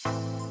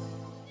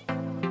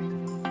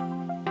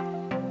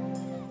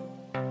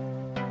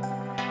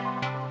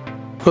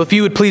Well, if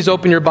you would please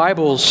open your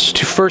Bibles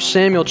to 1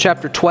 Samuel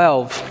chapter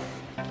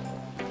 12.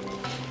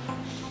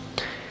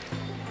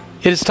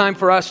 It is time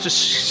for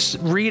us to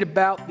read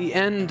about the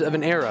end of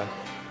an era.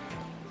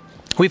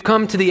 We've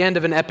come to the end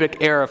of an epic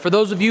era. For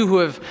those of you who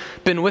have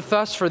been with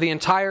us for the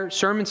entire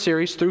sermon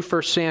series through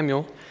 1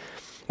 Samuel,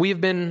 we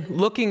have been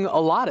looking a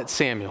lot at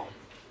Samuel.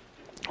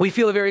 We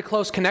feel a very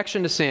close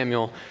connection to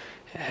Samuel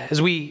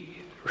as we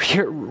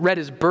read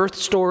his birth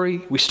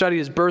story, we studied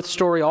his birth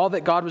story, all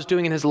that God was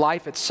doing in his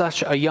life at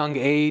such a young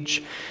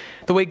age,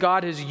 the way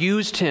God has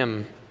used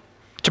him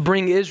to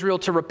bring Israel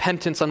to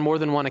repentance on more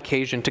than one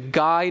occasion, to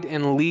guide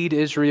and lead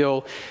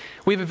Israel.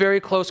 We have a very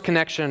close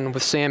connection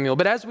with Samuel.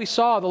 But as we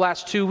saw the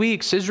last 2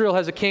 weeks, Israel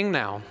has a king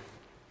now.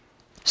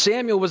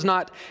 Samuel was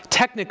not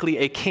technically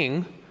a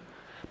king,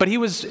 but he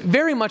was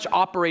very much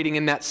operating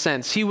in that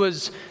sense. He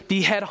was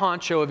the head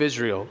honcho of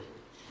Israel.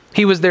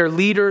 He was their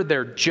leader,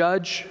 their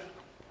judge,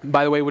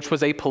 by the way, which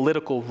was a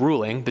political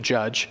ruling, the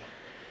judge.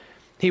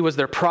 He was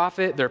their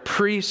prophet, their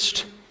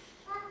priest.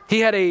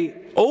 He had an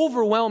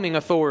overwhelming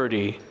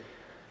authority,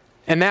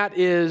 and that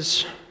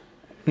is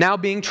now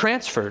being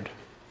transferred.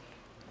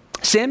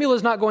 Samuel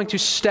is not going to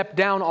step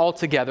down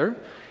altogether.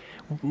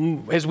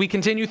 As we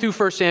continue through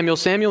 1 Samuel,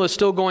 Samuel is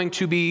still going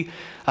to be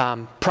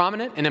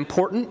prominent and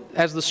important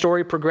as the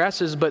story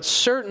progresses, but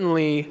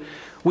certainly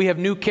we have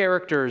new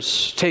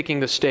characters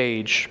taking the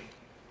stage.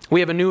 We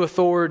have a new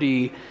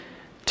authority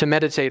to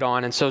meditate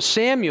on. And so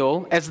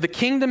Samuel, as the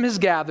kingdom has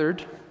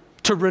gathered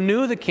to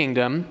renew the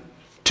kingdom,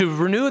 to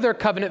renew their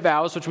covenant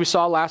vows, which we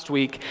saw last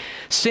week,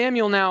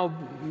 Samuel now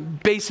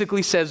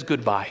basically says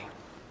goodbye.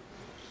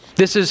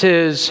 This is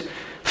his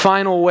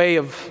final way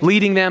of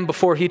leading them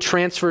before he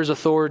transfers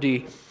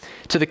authority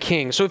to the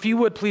king. So if you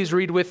would please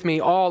read with me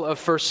all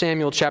of 1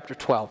 Samuel chapter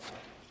 12.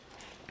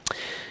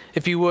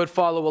 If you would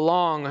follow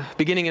along,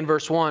 beginning in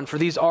verse 1, for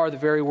these are the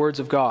very words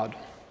of God.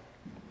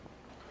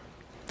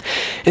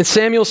 And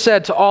Samuel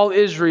said to all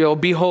Israel,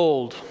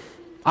 behold,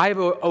 I have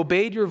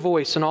obeyed your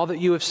voice and all that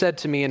you have said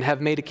to me and have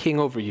made a king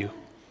over you.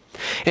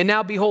 And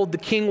now behold, the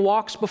king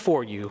walks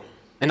before you,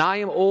 and I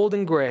am old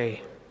and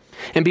gray,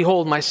 and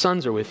behold, my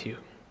sons are with you.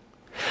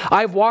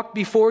 I have walked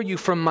before you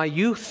from my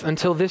youth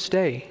until this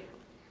day.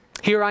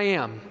 Here I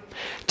am.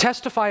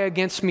 Testify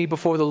against me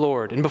before the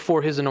Lord and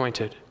before his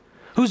anointed.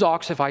 Whose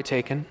ox have I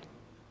taken?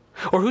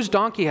 Or whose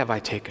donkey have I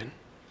taken?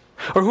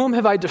 Or whom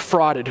have I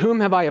defrauded?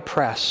 Whom have I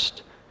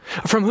oppressed?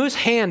 From whose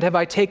hand have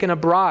I taken a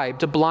bribe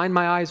to blind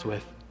my eyes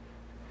with?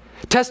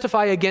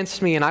 Testify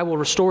against me, and I will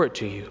restore it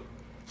to you.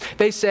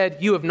 They said,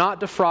 you have not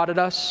defrauded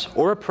us,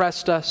 or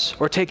oppressed us,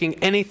 or taken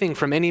anything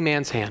from any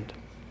man's hand.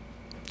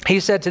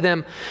 He said to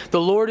them, the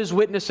Lord is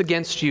witness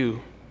against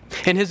you,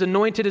 and his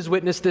anointed is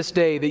witness this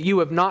day, that you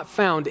have not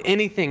found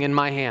anything in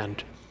my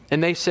hand.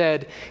 And they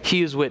said,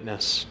 he is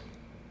witness.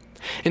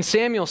 And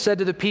Samuel said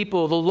to the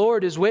people, the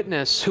Lord is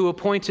witness, who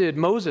appointed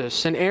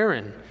Moses and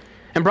Aaron,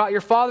 and brought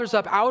your fathers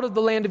up out of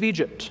the land of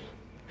Egypt.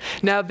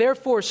 Now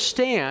therefore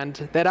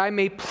stand, that I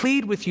may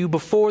plead with you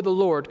before the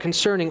Lord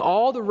concerning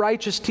all the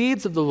righteous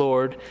deeds of the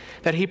Lord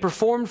that he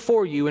performed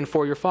for you and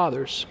for your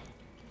fathers.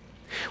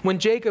 When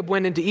Jacob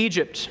went into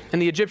Egypt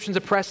and the Egyptians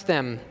oppressed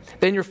them,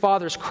 then your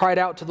fathers cried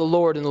out to the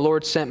Lord, and the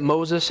Lord sent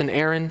Moses and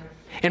Aaron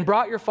and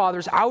brought your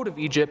fathers out of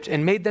Egypt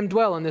and made them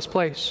dwell in this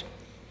place.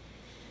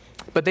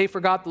 But they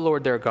forgot the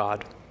Lord their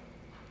God.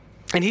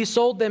 And he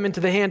sold them into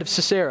the hand of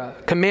Sisera,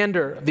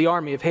 commander of the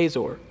army of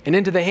Hazor, and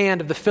into the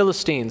hand of the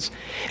Philistines,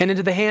 and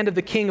into the hand of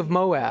the king of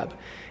Moab,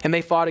 and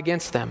they fought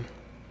against them.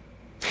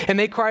 And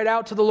they cried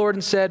out to the Lord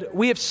and said,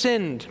 we have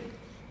sinned,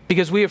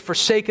 because we have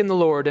forsaken the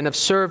Lord and have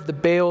served the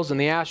Baals and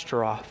the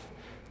Ashtaroth.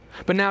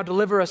 But now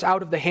deliver us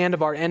out of the hand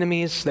of our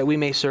enemies, that we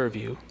may serve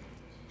you.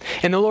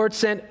 And the Lord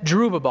sent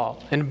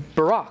Jerubbaal and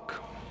Barak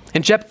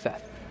and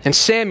Jephthah and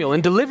Samuel,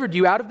 and delivered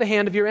you out of the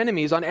hand of your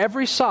enemies on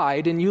every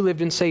side, and you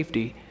lived in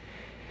safety.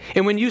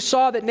 And when you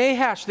saw that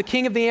Nahash, the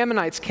king of the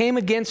Ammonites, came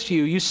against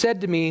you, you said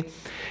to me,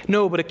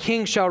 no, but a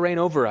king shall reign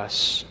over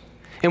us.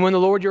 And when the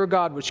Lord your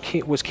God was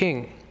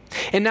king.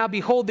 And now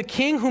behold, the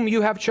king whom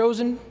you have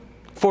chosen,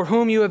 for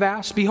whom you have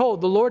asked,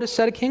 behold, the Lord has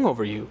set a king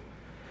over you.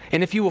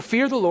 And if you will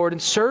fear the Lord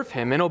and serve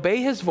him and obey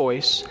his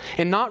voice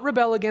and not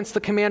rebel against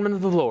the commandment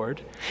of the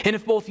Lord, and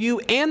if both you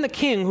and the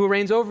king who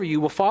reigns over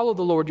you will follow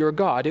the Lord your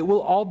God, it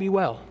will all be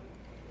well.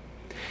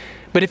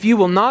 But if you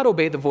will not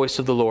obey the voice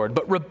of the Lord,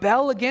 but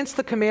rebel against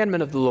the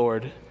commandment of the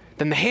Lord,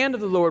 then the hand of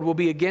the Lord will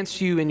be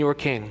against you and your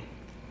king.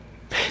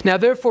 Now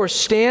therefore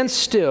stand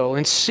still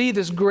and see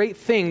this great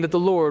thing that the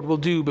Lord will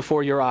do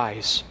before your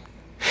eyes.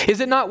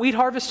 Is it not wheat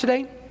harvest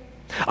today?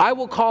 I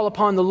will call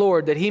upon the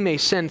Lord that he may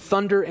send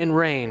thunder and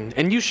rain,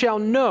 and you shall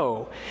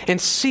know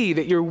and see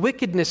that your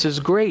wickedness is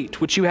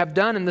great, which you have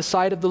done in the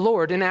sight of the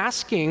Lord, in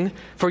asking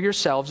for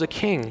yourselves a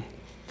king.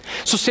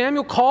 So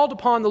Samuel called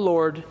upon the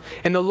Lord,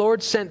 and the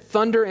Lord sent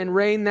thunder and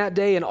rain that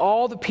day, and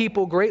all the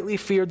people greatly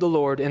feared the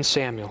Lord and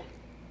Samuel.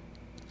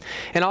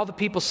 And all the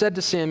people said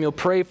to Samuel,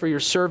 pray for your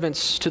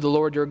servants to the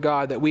Lord your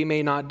God, that we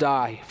may not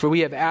die, for we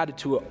have added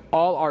to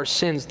all our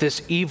sins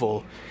this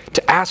evil,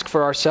 to ask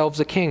for ourselves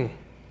a king.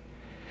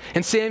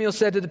 And Samuel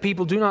said to the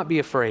people, do not be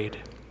afraid.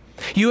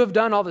 You have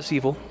done all this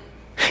evil,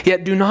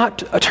 yet do not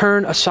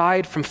turn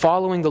aside from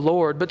following the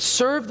Lord, but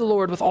serve the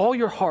Lord with all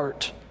your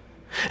heart.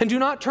 And do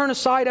not turn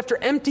aside after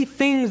empty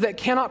things that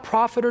cannot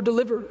profit or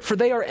deliver, for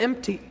they are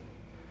empty.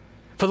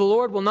 For the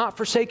Lord will not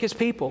forsake his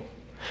people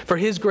for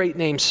his great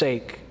name's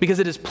sake, because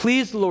it has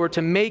pleased the Lord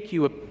to make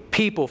you a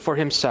people for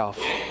himself.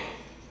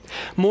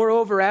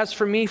 Moreover, as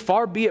for me,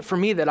 far be it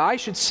from me that I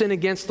should sin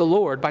against the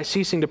Lord by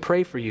ceasing to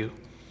pray for you.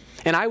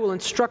 And I will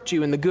instruct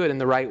you in the good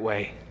and the right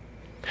way.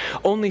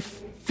 Only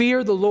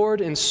fear the Lord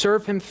and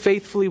serve him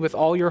faithfully with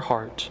all your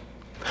heart.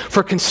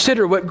 For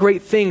consider what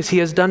great things he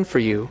has done for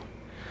you.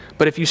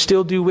 But if you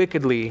still do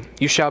wickedly,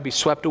 you shall be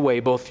swept away,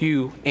 both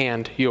you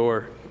and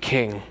your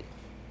king.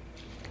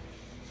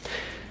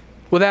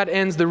 Well, that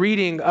ends the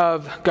reading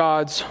of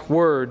God's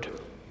word.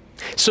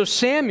 So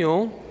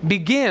Samuel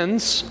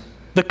begins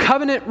the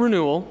covenant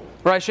renewal,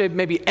 or I should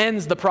maybe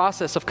ends the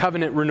process of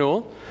covenant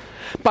renewal,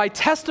 by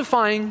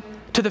testifying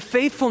to the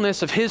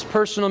faithfulness of his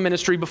personal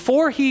ministry.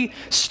 Before he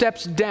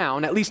steps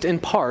down, at least in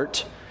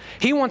part,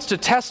 he wants to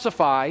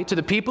testify to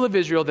the people of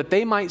Israel that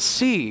they might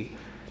see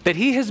that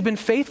he has been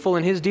faithful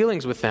in his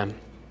dealings with them.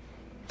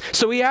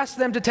 So he asks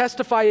them to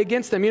testify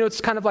against them. You know,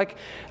 it's kind of like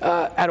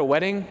at a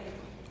wedding.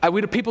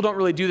 People don't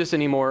really do this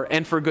anymore,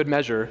 and for good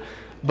measure.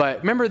 But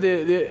remember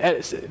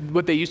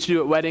what they used to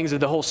do at weddings,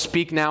 the whole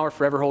speak now or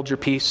forever hold your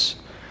peace,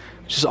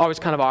 which is always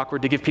kind of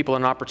awkward to give people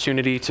an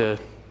opportunity to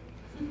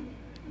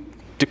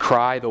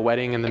decry the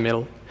wedding in the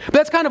middle. But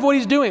that's kind of what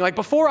he's doing. Like,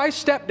 before I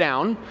step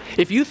down,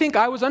 if you think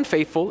I was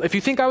unfaithful, if you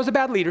think I was a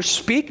bad leader,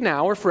 speak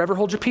now or forever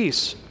hold your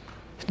peace.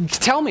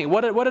 Tell me,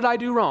 what did I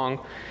do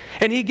wrong?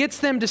 And he gets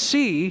them to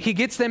see, he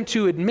gets them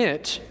to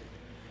admit,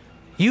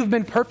 you've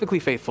been perfectly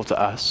faithful to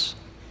us.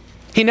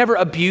 He never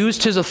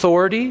abused his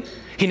authority.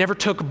 He never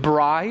took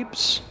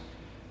bribes.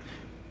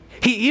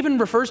 He even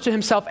refers to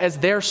himself as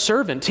their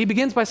servant. He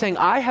begins by saying,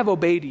 I have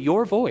obeyed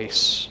your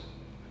voice.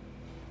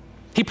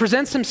 He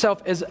presents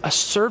himself as a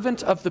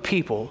servant of the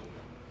people,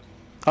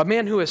 a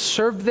man who has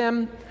served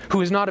them, who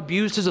has not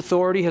abused his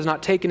authority, has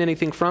not taken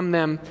anything from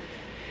them.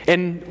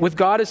 And with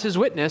God as his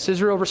witness,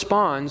 Israel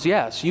responds,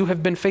 yes, you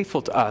have been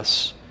faithful to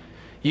us.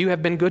 You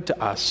have been good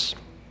to us.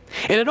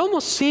 And it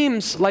almost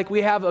seems like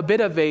we have a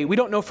bit of we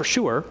don't know for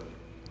sure,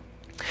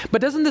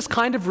 but doesn't this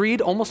kind of read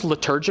almost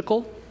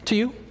liturgical to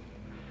you?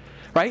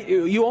 Right?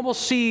 You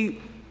almost see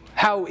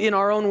how in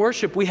our own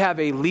worship we have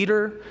a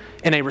leader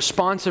and a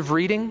responsive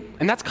reading.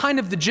 And that's kind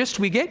of the gist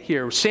we get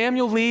here.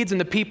 Samuel leads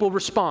and the people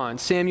respond.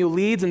 Samuel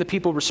leads and the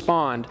people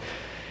respond.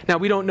 Now,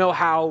 we don't know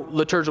how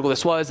liturgical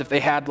this was, if they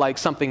had like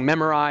something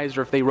memorized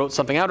or if they wrote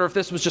something out, or if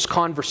this was just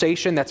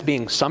conversation that's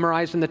being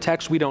summarized in the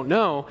text. We don't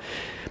know.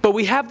 But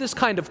we have this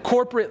kind of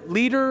corporate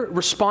leader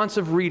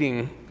responsive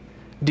reading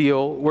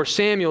deal where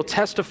Samuel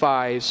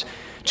testifies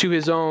to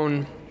his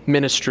own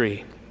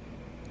ministry.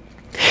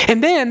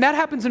 And then that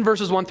happens in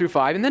verses 1 through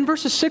 5. And then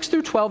verses 6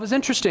 through 12 is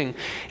interesting.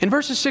 In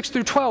verses 6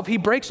 through 12, he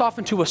breaks off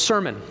into a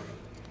sermon.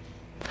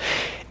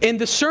 And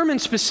the sermon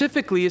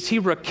specifically is he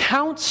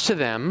recounts to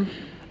them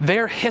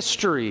their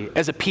history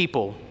as a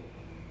people.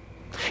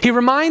 He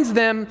reminds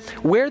them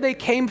where they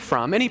came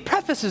from, and he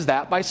prefaces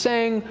that by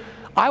saying,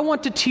 I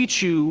want to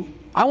teach you,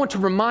 I want to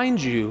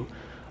remind you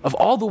of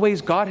all the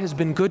ways God has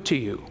been good to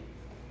you.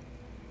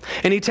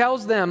 And he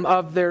tells them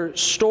of their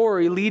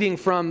story leading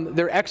from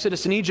their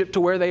exodus in Egypt to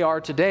where they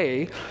are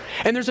today.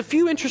 And there's a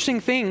few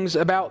interesting things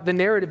about the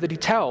narrative that he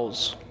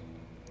tells.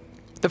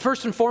 The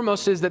first and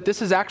foremost is that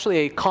this is actually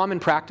a common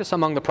practice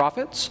among the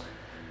prophets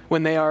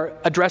when they are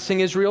addressing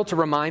Israel to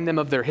remind them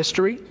of their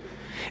history.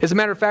 As a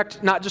matter of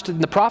fact, not just in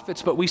the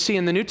prophets, but we see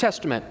in the New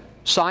Testament,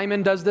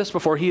 Simon does this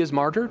before he is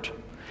martyred.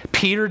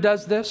 Peter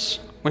does this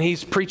when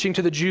he's preaching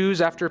to the Jews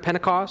after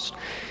Pentecost.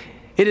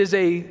 It is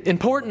an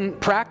important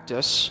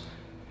practice,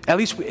 at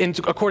least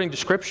according to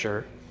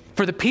Scripture,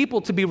 for the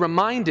people to be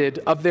reminded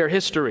of their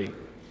history.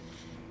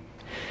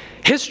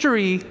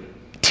 History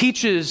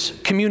teaches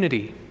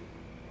community.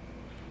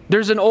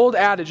 There's an old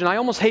adage, and I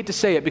almost hate to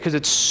say it because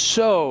it's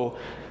so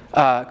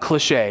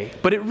cliche,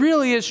 but it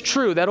really is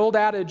true. That old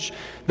adage,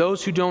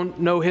 those who don't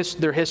know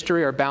their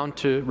history are bound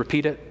to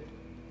repeat it.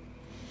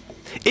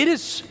 It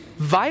is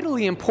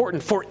vitally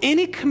important for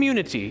any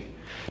community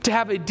to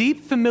have a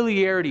deep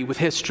familiarity with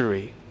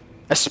history,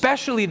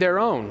 especially their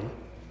own.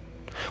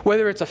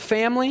 Whether it's a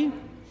family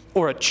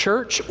or a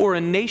church or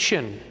a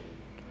nation,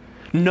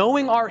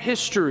 knowing our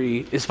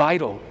history is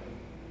vital.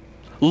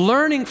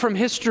 Learning from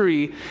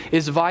history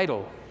is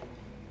vital.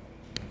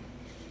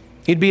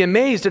 You'd be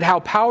amazed at how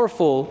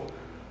powerful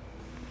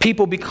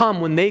people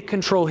become when they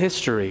control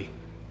history,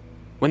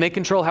 when they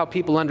control how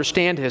people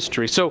understand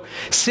history. So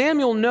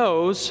Samuel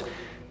knows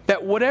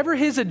that whatever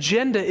his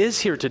agenda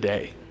is here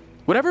today,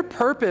 whatever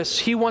purpose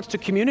he wants to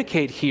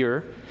communicate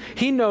here,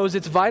 he knows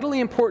it's vitally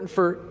important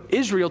for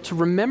Israel to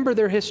remember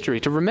their history,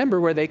 to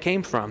remember where they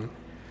came from.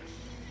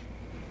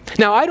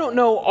 Now, I don't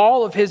know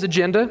all of his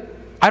agenda.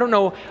 I don't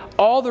know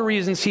all the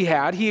reasons he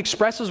had. He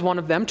expresses one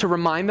of them to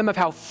remind them of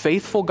how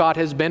faithful God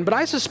has been. But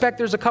I suspect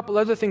there's a couple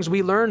other things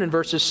we learn in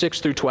verses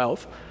 6 through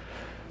 12.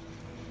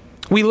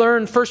 We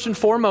learn, first and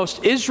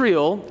foremost,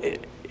 Israel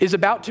is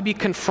about to be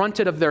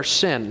confronted of their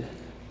sin.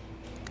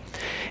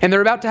 And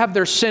they're about to have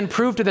their sin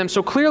proved to them.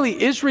 So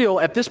clearly Israel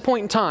at this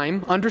point in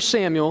time, under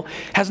Samuel,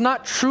 has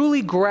not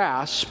truly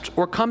grasped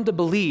or come to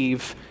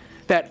believe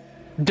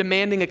that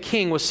demanding a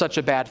king was such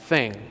a bad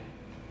thing.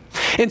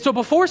 And so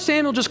before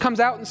Samuel just comes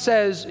out and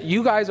says,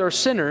 you guys are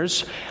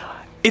sinners,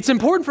 it's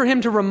important for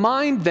him to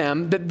remind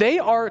them that they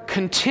are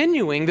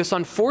continuing this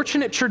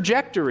unfortunate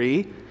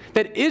trajectory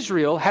that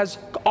Israel has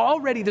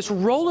already, this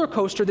roller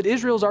coaster that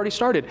Israel's already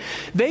started.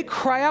 They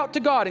cry out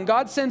to God, and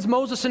God sends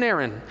Moses and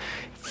Aaron.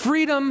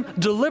 Freedom,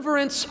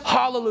 deliverance,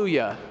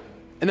 hallelujah.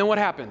 And then what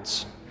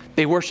happens?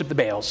 They worship the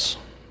Baals.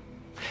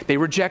 They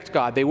reject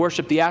God. They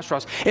worship the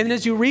Ashtoreths. And then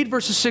as you read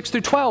verses 6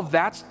 through 12,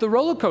 that's the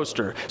roller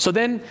coaster. So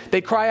then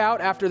they cry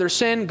out after their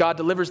sin. God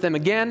delivers them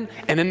again,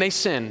 and then they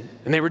sin,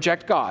 and they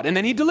reject God. And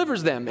then he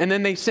delivers them, and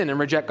then they sin and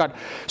reject God.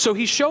 So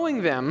he's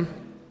showing them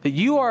that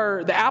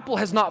the apple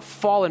has not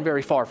fallen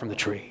very far from the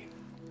tree.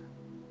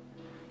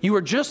 You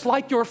are just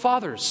like your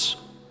fathers,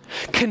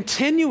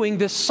 continuing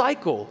this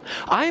cycle.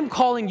 I am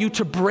calling you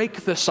to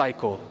break the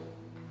cycle.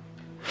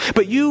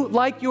 But you,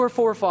 like your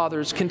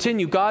forefathers,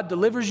 continue. God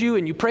delivers you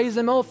and you praise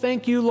him. Oh,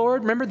 thank you,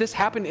 Lord. Remember, this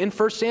happened in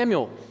 1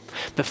 Samuel.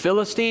 The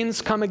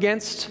Philistines come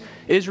against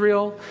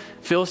Israel.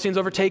 Philistines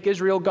overtake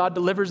Israel. God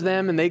delivers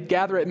them and they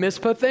gather at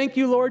Mizpah. Thank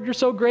you, Lord. You're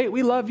so great.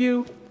 We love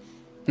you.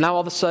 Now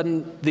all of a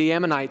sudden, the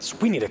Ammonites,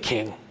 we need a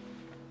king.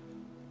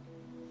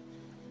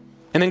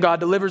 And then God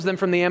delivers them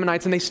from the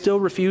Ammonites, and they still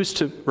refuse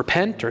to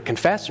repent or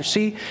confess or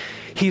see.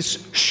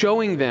 He's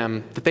showing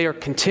them that they are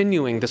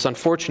continuing this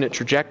unfortunate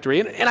trajectory.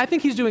 And I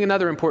think he's doing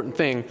another important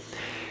thing.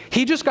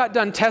 He just got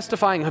done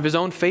testifying of his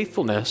own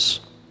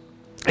faithfulness.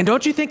 And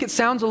don't you think it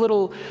sounds a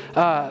little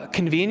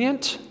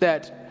convenient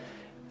that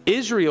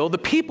Israel, the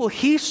people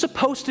he's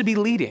supposed to be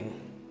leading,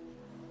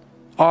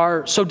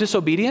 are so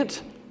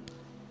disobedient?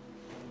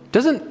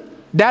 Doesn't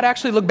that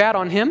actually look bad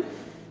on him?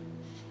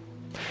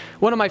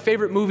 One of my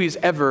favorite movies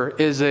ever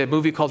is a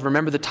movie called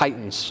Remember the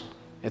Titans.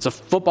 It's a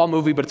football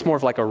movie, but it's more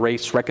of like a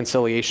race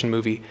reconciliation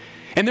movie.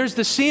 And there's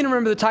this scene in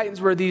Remember the Titans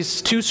where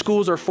these two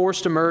schools are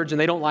forced to merge and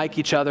they don't like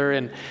each other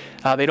and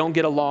they don't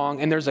get along.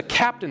 And there's a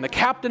captain, the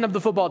captain of the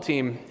football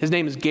team, his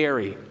name is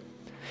Gary.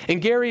 And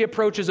Gary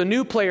approaches a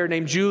new player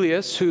named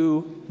Julius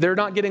who they're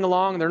not getting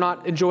along, they're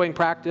not enjoying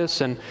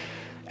practice, and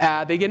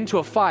they get into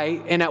a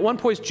fight, and at one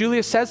point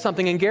Julius says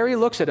something, and Gary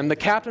looks at him, the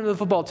captain of the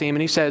football team,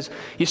 and he says,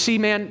 you see,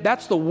 man,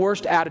 that's the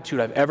worst attitude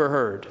I've ever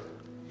heard.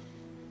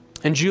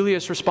 And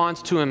Julius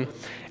responds to him,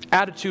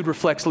 attitude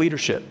reflects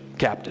leadership,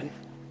 Captain.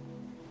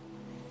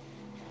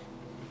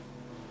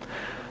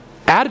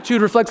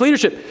 Attitude reflects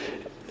leadership.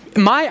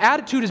 My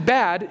attitude is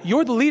bad.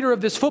 You're the leader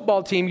of this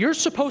football team. You're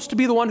supposed to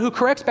be the one who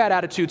corrects bad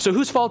attitude, so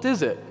whose fault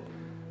is it?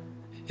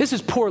 This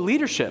is poor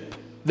leadership,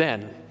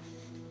 then.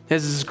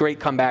 This is a great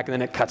comeback, and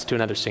then it cuts to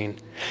another scene.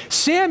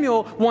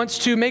 Samuel wants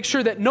to make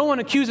sure that no one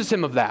accuses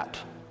him of that.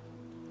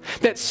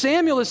 That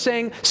Samuel is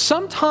saying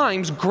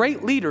sometimes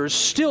great leaders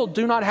still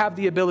do not have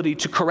the ability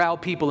to corral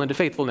people into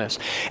faithfulness.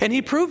 And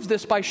he proves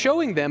this by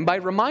showing them, by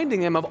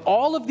reminding them of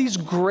all of these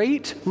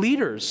great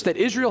leaders that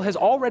Israel has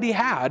already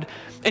had,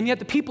 and yet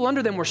the people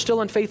under them were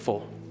still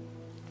unfaithful.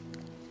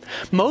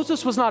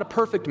 Moses was not a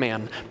perfect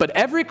man, but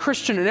every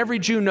Christian and every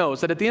Jew knows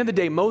that at the end of the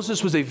day,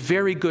 Moses was a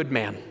very good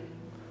man.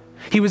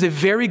 He was a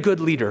very good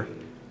leader.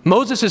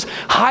 Moses is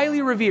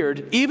highly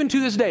revered, even to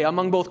this day,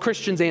 among both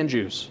Christians and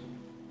Jews.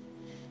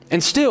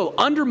 And still,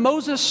 under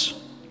Moses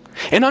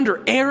and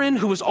under Aaron,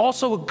 who was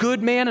also a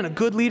good man and a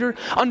good leader,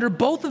 under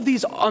both of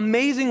these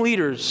amazing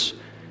leaders,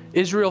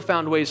 Israel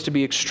found ways to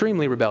be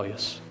extremely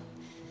rebellious.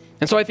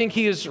 And so I think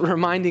he is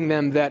reminding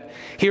them that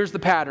here's the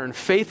pattern: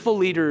 faithful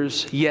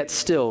leaders, yet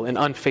still an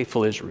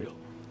unfaithful Israel.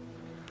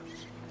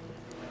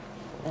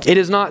 It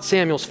is not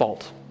Samuel's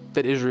fault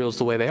that Israel is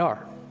the way they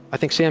are. I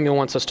think Samuel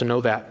wants us to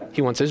know that.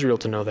 He wants Israel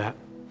to know that.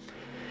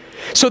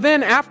 So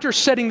then, after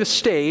setting the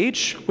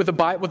stage with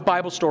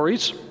Bible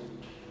stories,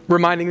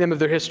 reminding them of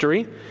their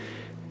history,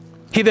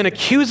 he then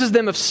accuses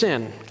them of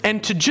sin,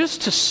 and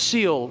to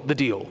seal the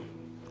deal,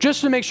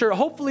 just to make sure,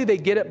 hopefully they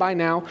get it by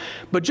now,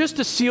 but just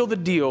to seal the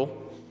deal,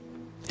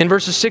 in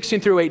verses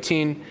 16 through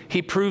 18,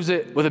 he proves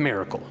it with a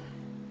miracle.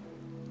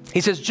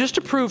 He says, just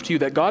to prove to you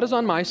that God is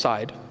on my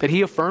side, that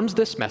he affirms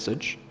this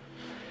message,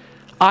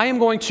 I am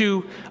going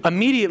to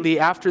immediately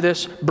after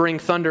this bring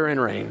thunder and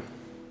rain.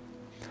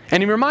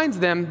 And he reminds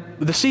them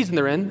of the season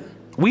they're in,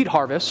 wheat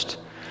harvest.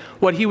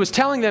 What he was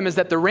telling them is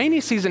that the rainy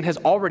season has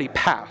already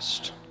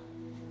passed.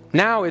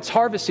 Now it's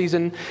harvest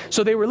season,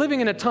 so they were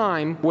living in a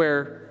time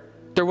where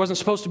there wasn't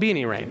supposed to be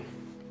any rain,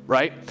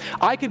 right?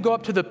 I could go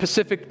up to the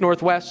Pacific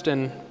Northwest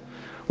in,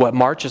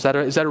 March? Is that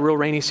a real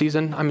rainy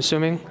season, I'm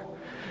assuming?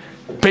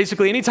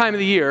 Basically, any time of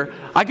the year,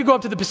 I could go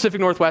up to the Pacific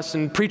Northwest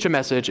and preach a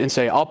message and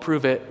say, I'll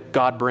prove it,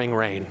 God bring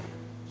rain.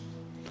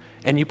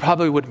 And you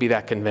probably wouldn't be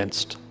that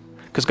convinced,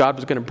 because God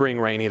was going to bring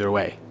rain either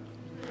way.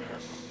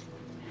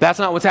 That's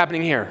not what's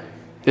happening here.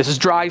 This is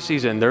dry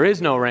season. There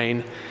is no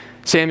rain.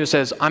 Samuel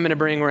says, I'm going to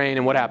bring rain,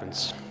 and what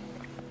happens?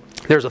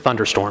 There's a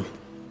thunderstorm.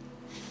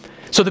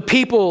 So the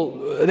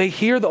people, they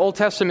hear the Old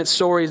Testament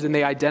stories and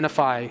they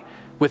identify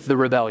with the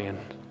rebellion.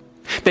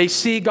 They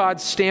see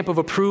God's stamp of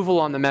approval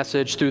on the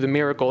message through the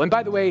miracle. And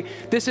by the way,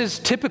 this is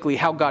typically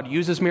how God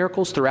uses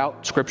miracles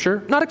throughout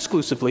Scripture, not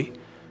exclusively,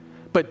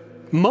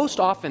 but most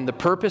often the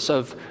purpose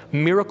of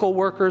miracle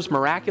workers,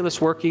 miraculous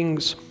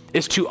workings,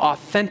 is to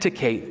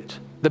authenticate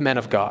the men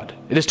of God.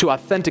 It is to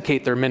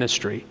authenticate their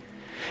ministry.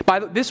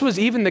 This was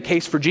even the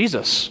case for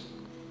Jesus.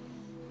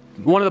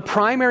 One of the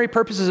primary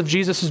purposes of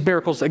Jesus'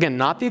 miracles, again,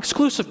 not the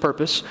exclusive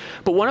purpose,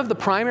 but one of the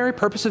primary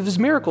purposes of his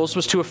miracles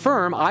was to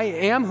affirm, I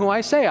am who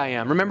I say I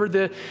am. Remember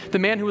the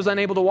man who was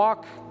unable to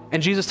walk,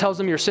 and Jesus tells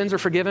him, your sins are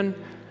forgiven?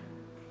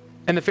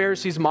 And the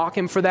Pharisees mock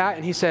him for that,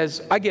 and he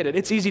says, I get it.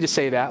 It's easy to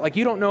say that. Like,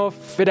 you don't know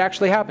if it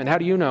actually happened. How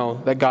do you know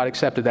that God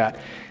accepted that?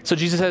 So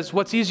Jesus says,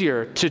 what's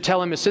easier, to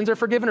tell him his sins are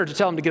forgiven or to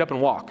tell him to get up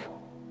and walk?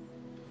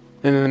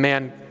 And then the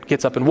man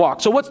gets up and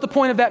walks. So what's the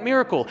point of that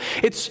miracle?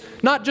 It's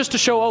not just to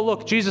show, oh,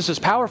 look, Jesus is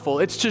powerful.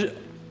 It's to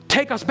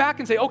take us back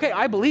and say, okay,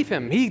 I believe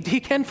him. He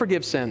can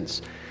forgive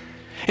sins.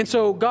 And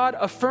so God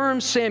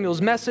affirms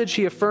Samuel's message.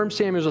 He affirms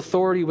Samuel's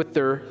authority with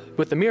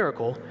the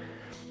miracle.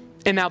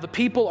 And now the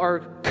people are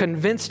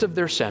convinced of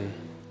their sin.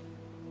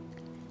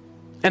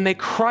 And they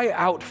cry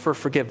out for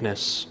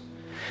forgiveness.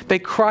 They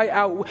cry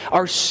out,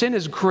 our sin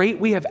is great.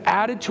 We have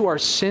added to our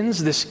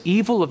sins this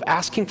evil of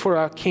asking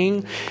for a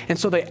king. And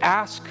so they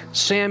ask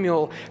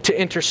Samuel to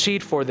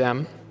intercede for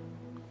them.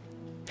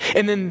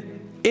 And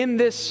then in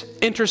this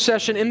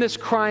intercession, in this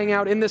crying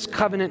out, in this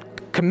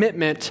covenant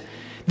commitment,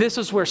 this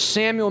is where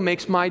Samuel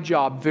makes my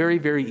job very,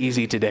 very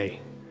easy today.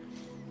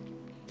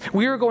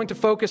 We are going to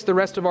focus the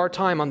rest of our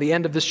time on the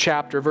end of this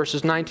chapter,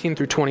 verses 19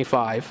 through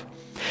 25.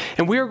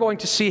 And we are going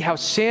to see how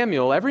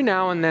Samuel, every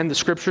now and then the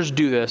scriptures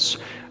do this,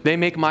 they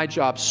make my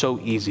job so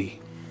easy.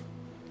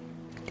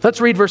 Let's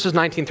read verses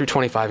 19 through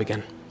 25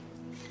 again.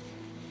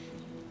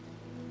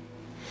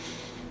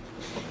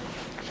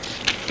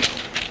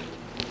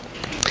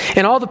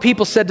 And all the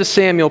people said to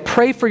Samuel,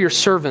 pray for your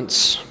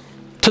servants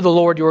to the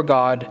Lord your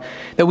God,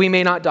 that we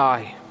may not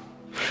die.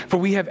 For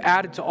we have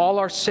added to all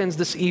our sins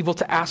this evil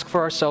to ask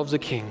for ourselves a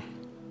king.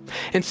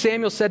 And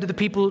Samuel said to the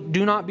people,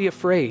 do not be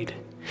afraid.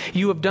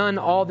 You have done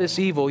all this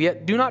evil,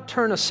 yet do not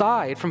turn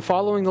aside from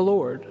following the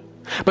Lord,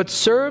 but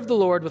serve the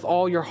Lord with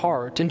all your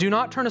heart, and do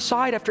not turn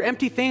aside after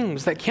empty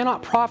things that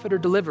cannot profit or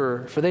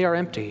deliver, for they are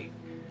empty.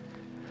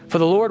 For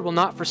the Lord will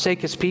not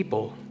forsake his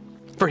people,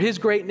 for his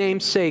great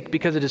name's sake,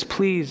 because it has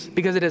pleased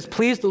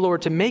the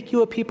Lord to make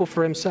you a people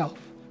for himself.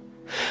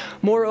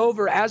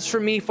 Moreover, as for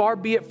me, far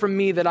be it from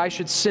me that I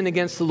should sin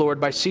against the Lord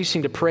by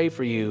ceasing to pray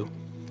for you,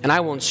 and I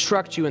will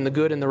instruct you in the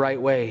good and the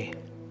right way.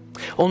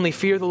 Only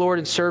fear the Lord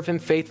and serve him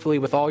faithfully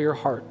with all your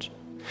heart.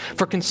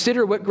 For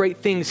consider what great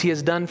things he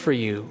has done for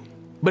you.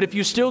 But if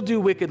you still do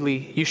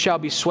wickedly, you shall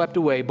be swept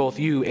away, both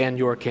you and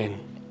your king.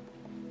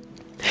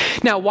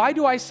 Now, why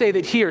do I say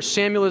that here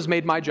Samuel has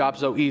made my job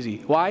so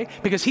easy? Why?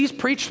 Because he's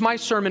preached my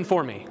sermon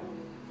for me.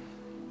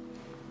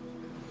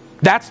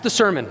 That's the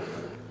sermon.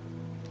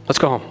 Let's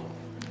go home.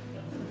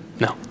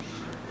 No.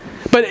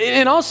 But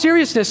in all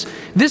seriousness,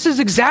 this is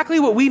exactly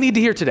what we need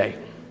to hear today.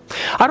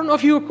 I don't know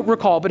if you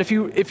recall, but if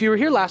you were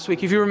here last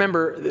week, if you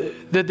remember,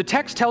 the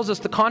text tells us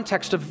the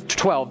context of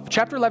 12.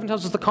 Chapter 11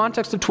 tells us the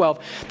context of 12.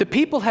 The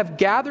people have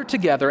gathered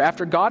together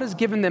after God has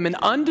given them an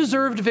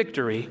undeserved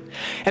victory,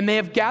 and they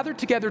have gathered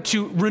together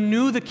to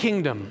renew the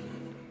kingdom.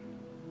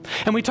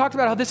 And we talked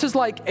about how this is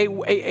like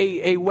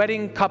a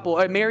wedding couple,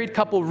 a married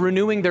couple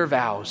renewing their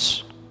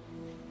vows.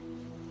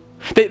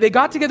 They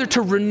got together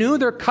to renew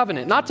their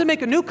covenant, not to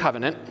make a new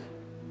covenant,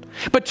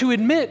 but to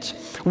admit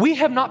we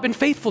have not been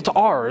faithful to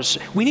ours.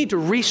 We need to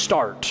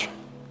restart.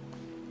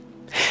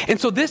 And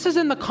so this is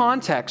in the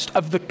context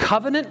of the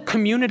covenant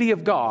community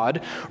of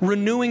God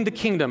renewing the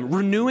kingdom,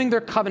 renewing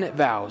their covenant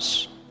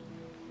vows.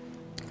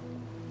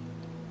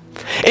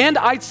 And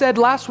I said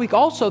last week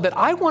also that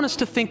I want us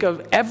to think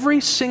of every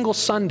single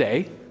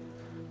Sunday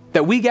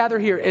that we gather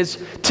here as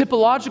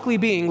typologically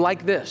being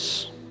like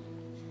this,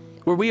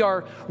 where we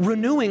are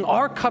renewing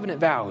our covenant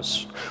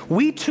vows.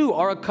 We too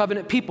are a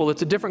covenant people.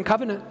 It's a different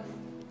covenant.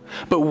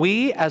 But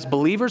we as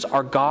believers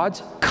are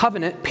God's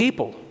covenant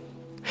people.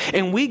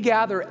 And we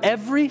gather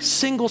every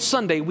single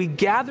Sunday, we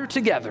gather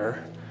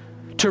together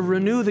to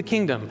renew the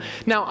kingdom.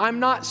 Now, I'm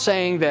not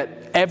saying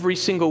that every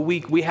single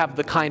week we have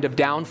the kind of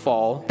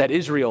downfall that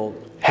Israel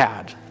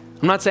had.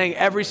 I'm not saying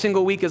every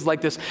single week is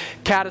like this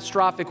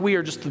catastrophic, we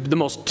are just the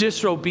most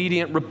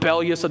disobedient,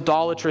 rebellious,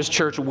 idolatrous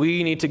church,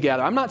 we need to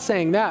gather. I'm not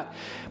saying that.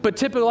 But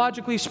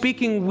typologically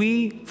speaking,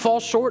 we fall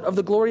short of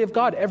the glory of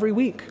God every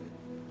week.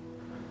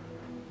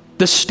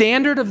 The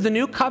standard of the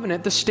new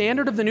covenant, the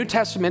standard of the New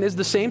Testament is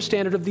the same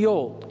standard of the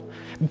old.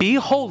 Be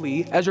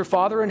holy as your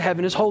Father in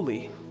heaven is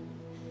holy.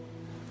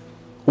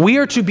 We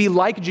are to be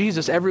like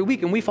Jesus every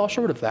week, and we fall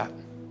short of that.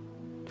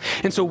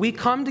 And so we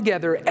come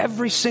together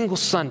every single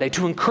Sunday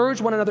to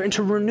encourage one another and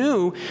to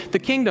renew the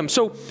kingdom.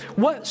 So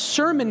what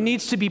sermon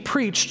needs to be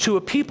preached to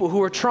a people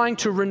who are trying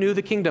to renew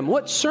the kingdom?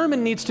 What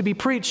sermon needs to be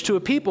preached to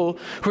a people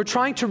who are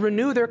trying to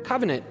renew their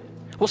covenant?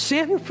 Well,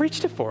 Samuel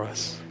preached it for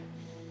us.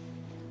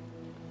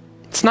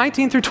 It's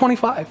 19 through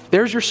 25.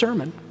 There's your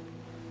sermon.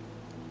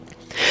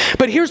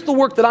 But here's the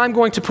work that I'm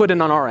going to put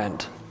in on our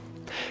end.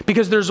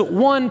 Because there's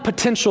one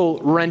potential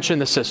wrench in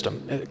the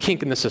system,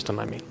 kink in the system,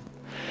 I mean.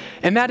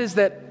 And that is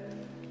that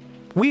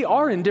we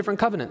are in different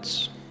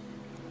covenants.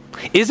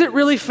 Is it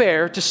really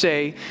fair to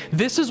say,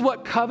 this is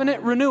what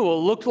covenant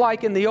renewal looked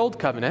like in the old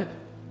covenant?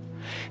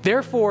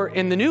 Therefore,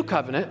 in the new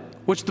covenant,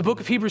 which the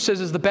book of Hebrews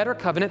says is the better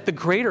covenant, the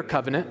greater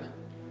covenant,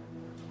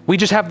 we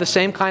just have the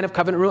same kind of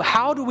covenant rule.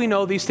 How do we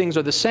know these things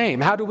are the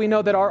same? How do we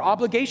know that our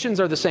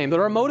obligations are the same, that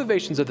our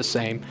motivations are the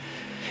same?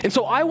 And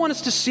so I want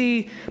us to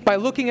see, by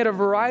looking at a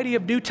variety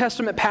of New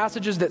Testament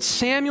passages, that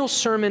Samuel's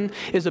sermon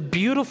is a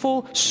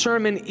beautiful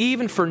sermon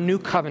even for New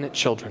Covenant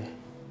children.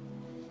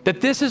 That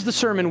this is the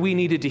sermon we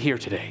needed to hear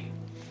today.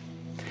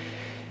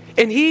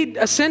 And he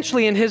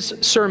essentially in his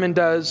sermon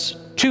does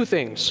two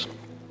things.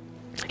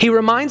 He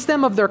reminds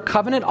them of their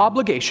covenant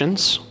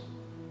obligations,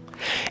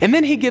 and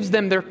then he gives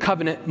them their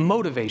covenant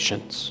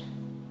motivations.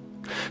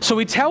 So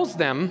he tells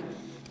them,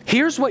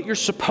 here's what you're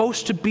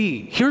supposed to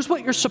be. Here's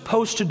what you're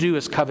supposed to do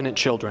as covenant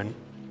children.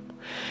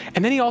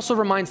 And then he also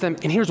reminds them,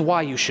 and here's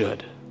why you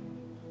should.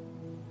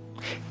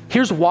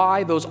 Here's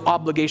why those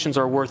obligations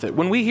are worth it.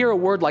 When we hear a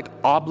word like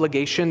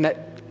obligation,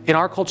 that in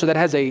our culture that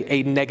has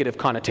a negative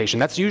connotation.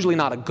 That's usually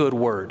not a good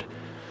word.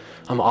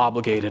 I'm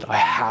obligated. I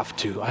have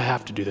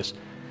to do this.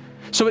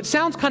 So it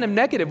sounds kind of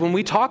negative when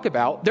we talk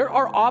about there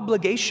are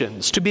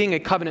obligations to being a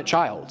covenant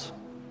child.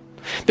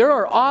 There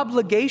are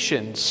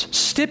obligations,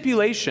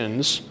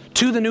 stipulations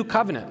to the new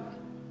covenant.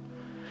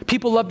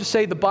 People love to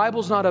say the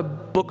Bible's not a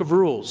book of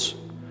rules.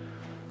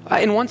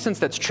 In one sense,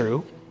 that's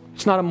true.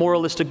 It's not a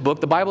moralistic book.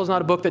 The Bible is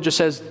not a book that just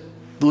says,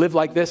 live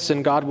like this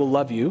and God will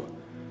love you.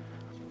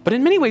 But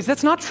in many ways,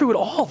 that's not true at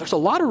all. There's a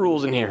lot of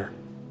rules in here.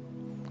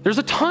 There's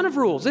a ton of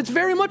rules. It's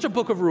very much a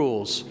book of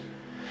rules.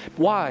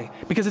 Why?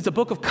 Because it's a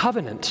book of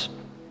covenant.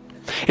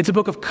 It's a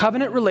book of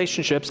covenant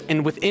relationships,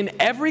 and within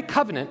every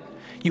covenant,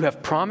 you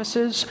have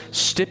promises,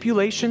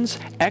 stipulations,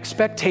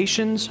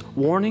 expectations,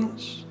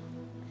 warnings.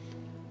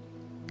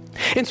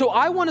 And so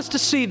I want us to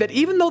see that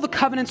even though the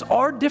covenants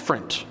are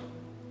different,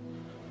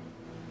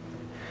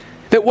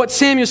 that what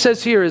Samuel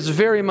says here is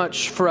very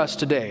much for us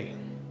today.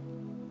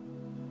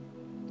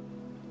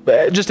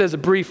 Just as a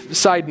brief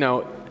side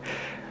note,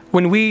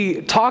 when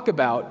we talk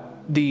about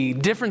the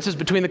differences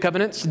between the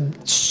covenants,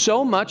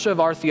 so much of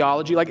our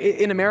theology, like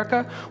in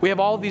America, we have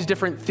all of these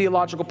different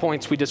theological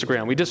points we disagree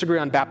on. We disagree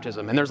on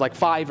baptism, and there's like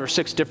 5 or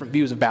 6 different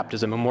views of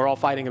baptism, and we're all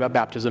fighting about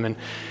baptism. And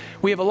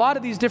we have a lot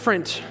of these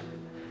different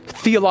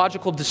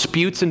theological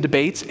disputes and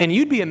debates, and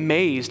you'd be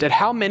amazed at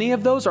how many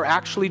of those are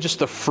actually just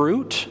the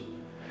fruit.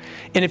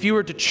 And if you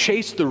were to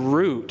chase the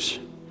root,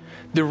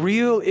 the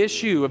real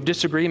issue of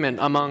disagreement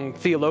among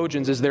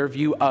theologians is their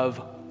view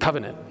of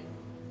covenant.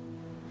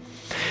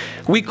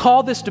 We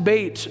call this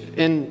debate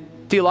in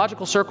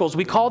theological circles,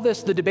 we call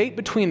this the debate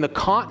between the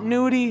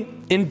continuity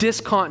and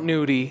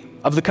discontinuity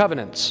of the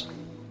covenants.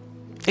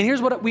 And here's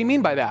what we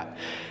mean by that.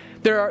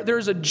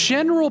 There's a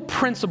general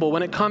principle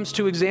when it comes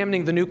to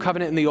examining the new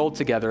covenant and the old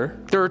together.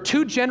 There are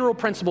 2 general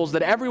principles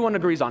that everyone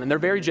agrees on, and they're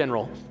very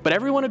general. But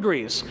everyone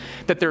agrees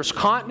that there's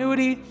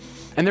continuity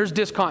and there's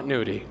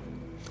discontinuity.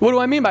 What do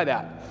I mean by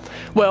that?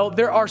 Well,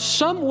 there are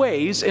some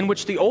ways in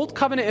which the old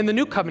covenant and the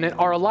new covenant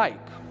are alike.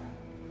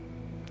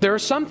 There are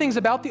some things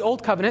about the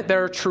old covenant that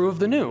are true of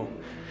the new.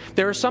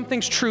 There are some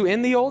things true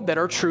in the old that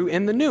are true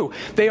in the new.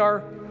 They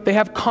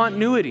have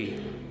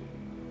continuity.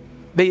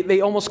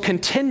 They almost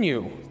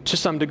continue to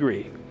some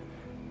degree.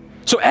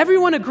 So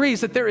everyone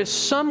agrees that there is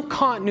some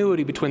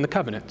continuity between the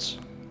covenants.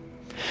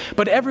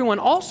 But everyone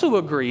also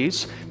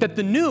agrees that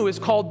the new is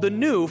called the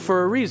new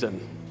for a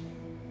reason.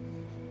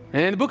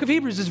 And the book of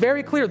Hebrews is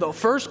very clear. The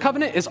first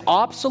covenant is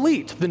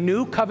obsolete. The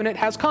new covenant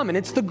has come, and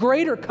it's the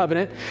greater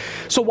covenant.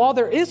 So while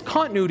there is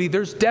continuity,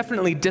 there's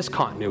definitely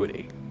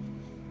discontinuity.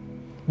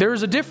 There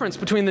is a difference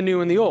between the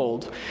new and the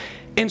old.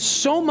 And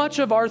so much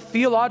of our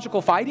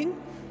theological fighting,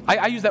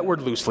 I use that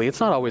word loosely. It's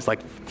not always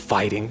like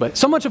fighting, but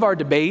so much of our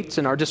debates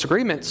and our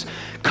disagreements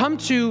come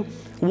to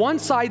one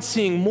side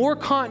seeing more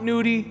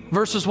continuity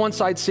versus one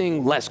side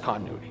seeing less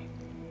continuity.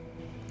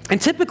 And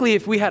typically,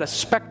 if we had a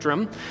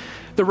spectrum,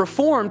 the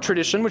Reformed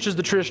tradition, which is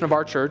the tradition of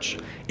our church,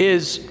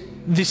 is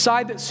the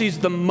side that sees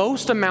the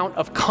most amount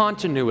of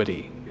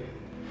continuity.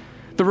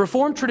 The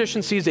Reformed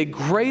tradition sees a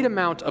great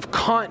amount of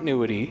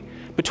continuity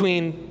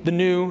between the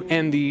new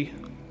and the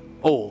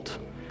old.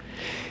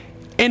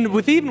 And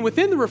even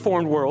within the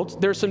Reformed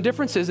world, there are some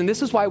differences, and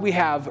this is why we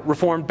have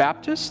Reformed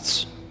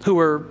Baptists, who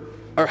are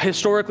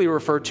historically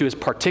referred to as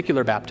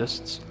particular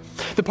Baptists.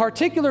 The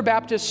particular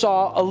Baptists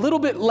saw a little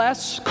bit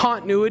less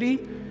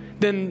continuity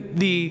than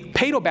the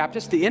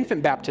Paedo-Baptists, the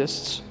infant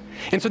Baptists.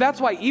 And so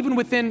that's why even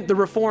within the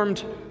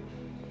Reformed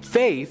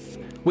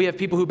faith, we have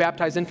people who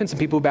baptize infants and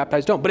people who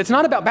baptize don't. But it's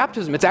not about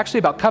baptism, it's actually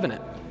about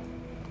covenant.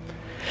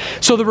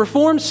 So the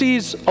Reformed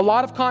sees a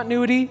lot of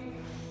continuity,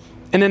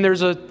 and then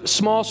there's a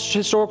small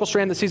historical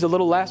strand that sees a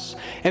little less.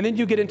 And then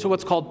you get into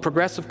what's called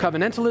progressive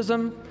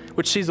covenantalism,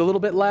 which sees a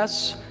little bit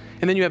less.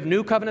 And then you have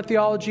New Covenant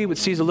theology, which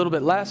sees a little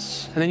bit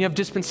less. And then you have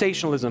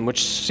dispensationalism,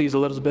 which sees a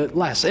little bit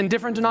less. And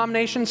different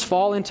denominations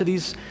fall into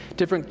these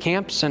different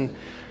camps. And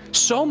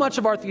so much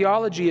of our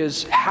theology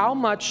is how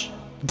much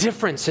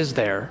difference is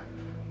there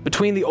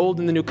between the Old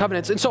and the New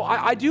Covenants. And so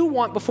I do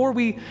want, before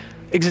we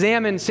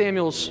examine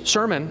Samuel's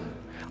sermon,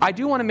 I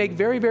do want to make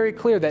very, very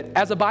clear that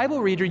as a Bible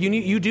reader,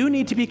 you do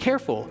need to be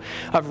careful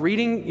of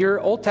reading your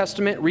Old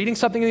Testament, reading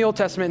something in the Old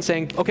Testament and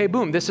saying, okay,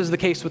 boom, this is the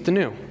case with the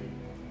New.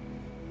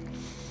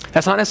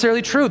 That's not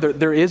necessarily true.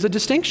 There is a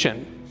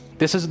distinction.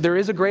 There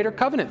is a greater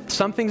covenant.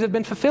 Some things have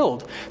been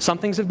fulfilled. Some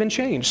things have been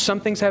changed. Some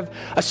things have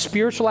a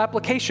spiritual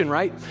application,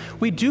 right?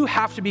 We do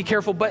have to be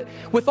careful. But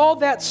with all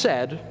that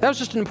said, that was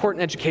just an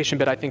important education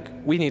bit I think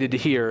we needed to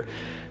hear.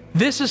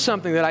 This is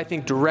something that I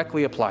think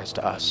directly applies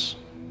to us.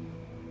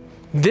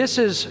 This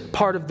is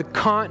part of the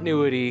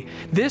continuity.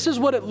 This is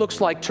what it looks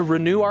like to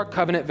renew our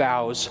covenant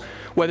vows,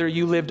 whether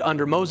you lived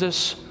under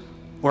Moses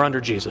or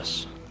under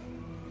Jesus.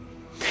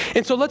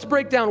 And so let's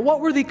break down, what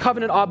were the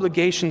covenant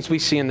obligations we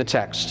see in the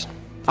text?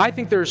 I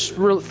think there's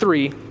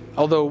three,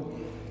 although,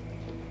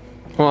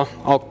 well,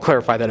 I'll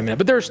clarify that in a minute,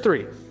 but there's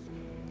three.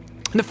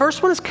 And the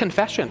first one is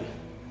confession.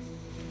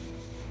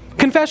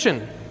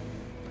 Confession.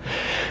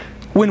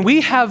 When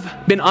we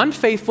have been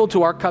unfaithful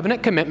to our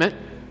covenant commitment,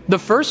 the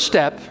first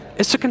step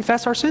is to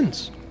confess our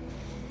sins.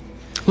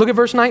 Look at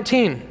verse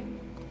 19.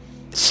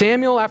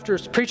 Samuel, after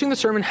preaching the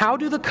sermon, how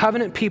do the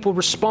covenant people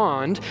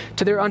respond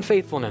to their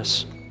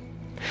unfaithfulness?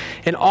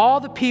 And all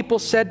the people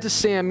said to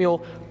Samuel,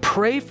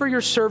 "Pray for your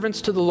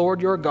servants to the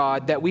Lord your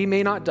God, that we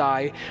may not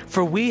die,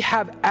 for we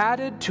have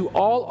added to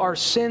all our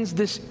sins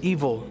this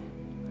evil,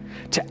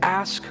 to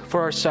ask for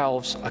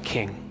ourselves a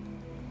king."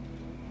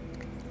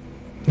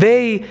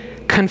 They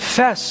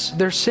confess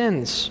their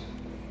sins.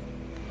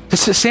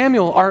 This is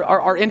Samuel,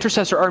 our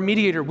intercessor, our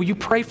mediator. Will you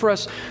pray for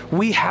us?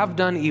 We have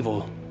done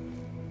evil.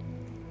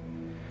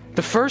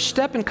 The first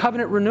step in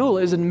covenant renewal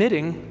is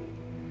admitting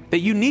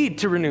that you need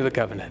to renew the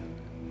covenant,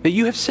 that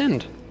you have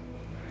sinned.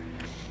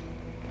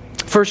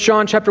 1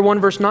 John chapter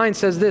 1, verse 9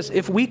 says this,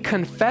 "If we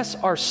confess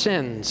our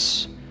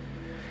sins,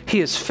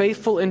 he is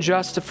faithful and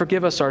just to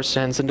forgive us our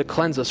sins and to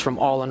cleanse us from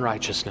all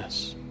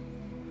unrighteousness."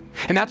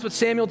 And that's what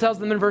Samuel tells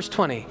them in verse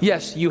 20.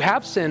 Yes, you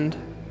have sinned,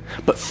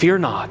 but fear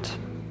not.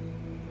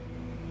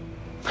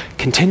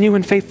 Continue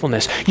in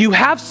faithfulness. You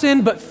have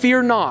sinned, but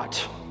fear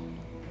not.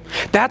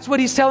 That's what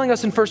he's telling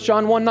us in 1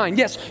 John 1:9.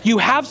 Yes, you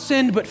have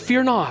sinned, but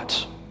fear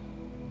not.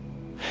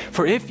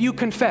 For if you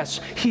confess,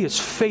 he is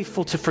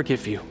faithful to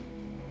forgive you.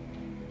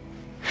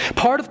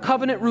 Part of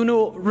covenant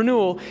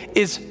renewal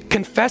is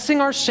confessing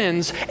our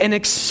sins and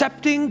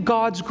accepting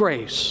God's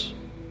grace.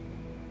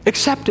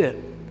 Accept it.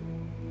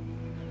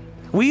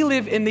 We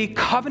live in the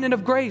covenant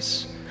of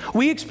grace.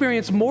 We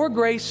experience more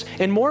grace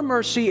and more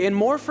mercy and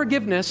more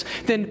forgiveness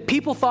than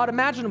people thought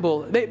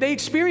imaginable. They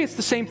experience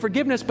the same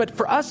forgiveness, but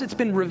for us it's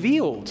been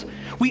revealed.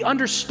 We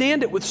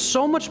understand it with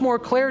so much more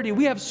clarity.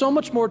 We have so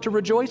much more to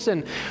rejoice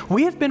in.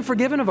 We have been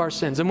forgiven of our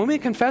sins, and when we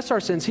confess our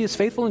sins, he is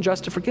faithful and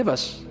just to forgive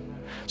us.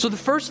 So the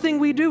first thing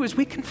we do is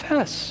we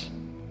confess.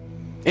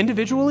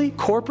 Individually,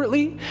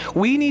 corporately,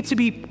 we need to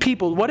be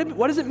people.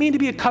 What does it mean to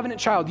be a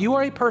covenant child? You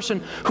are a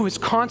person who is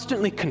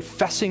constantly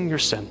confessing your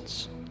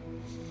sins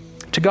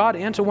to God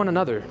and to one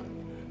another.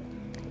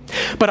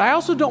 But I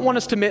also don't want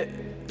us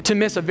to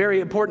miss a very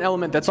important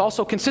element that's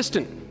also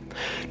consistent.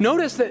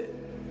 Notice that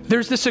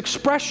there's this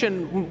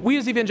expression, we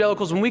as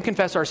evangelicals, when we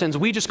confess our sins,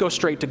 we just go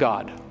straight to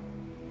God.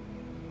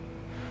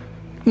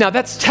 Now,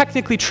 that's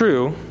technically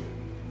true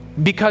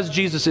because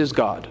Jesus is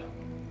God.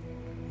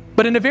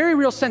 But in a very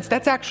real sense,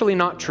 that's actually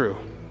not true.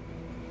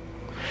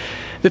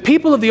 The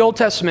people of the Old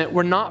Testament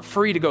were not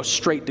free to go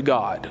straight to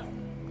God.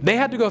 They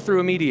had to go through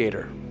a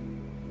mediator.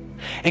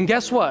 And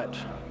guess what?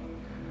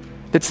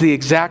 That's the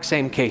exact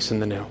same case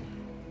in the New.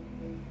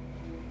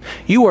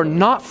 You are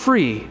not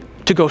free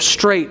to go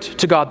straight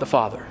to God the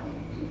Father.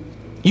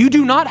 You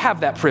do not have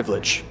that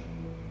privilege.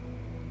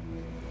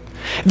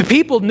 The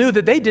people knew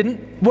that they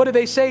didn't. What do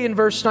they say in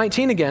verse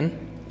 19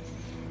 again?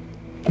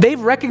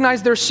 They've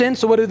recognized their sin,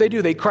 so what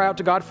do? They cry out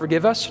to God,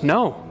 "Forgive us"?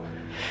 No.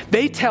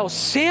 They tell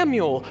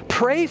Samuel,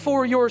 "Pray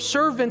for your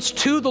servants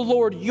to the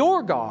Lord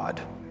your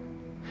God,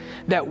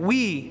 that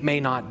we may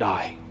not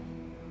die."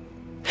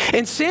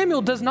 And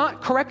Samuel does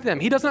not correct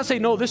them. He does not say,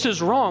 "No, this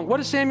is wrong." What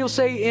does Samuel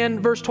say in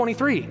verse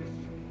 23?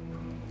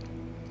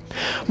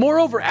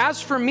 "Moreover,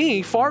 as for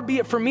me, far be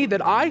it from me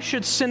that I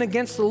should sin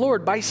against the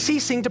Lord by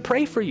ceasing to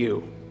pray for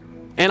you.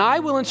 And I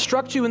will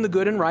instruct you in the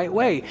good and right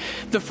way."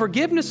 The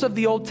forgiveness of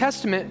the Old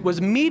Testament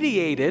was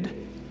mediated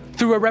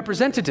through a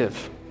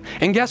representative.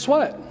 And guess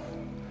what?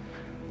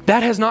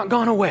 That has not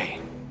gone away.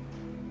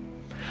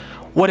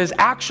 What has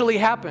actually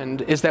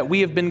happened is that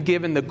we have been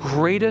given the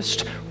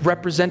greatest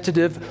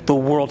representative the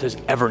world has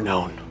ever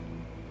known.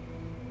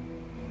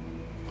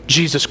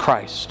 Jesus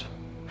Christ.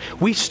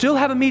 We still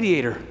have a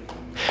mediator.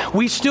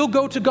 We still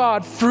go to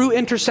God through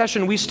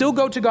intercession. We still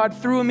go to God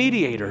through a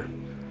mediator.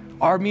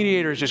 Our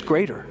mediator is just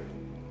greater.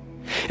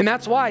 And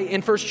that's why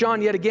in 1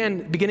 John, yet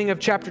again, beginning of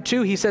chapter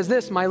 2, he says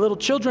this, "My little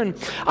children,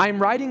 I am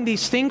writing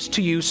these things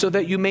to you so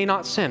that you may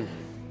not sin.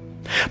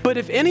 But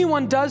if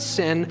anyone does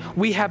sin,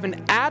 we have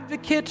an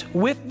advocate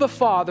with the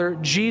Father,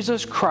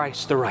 Jesus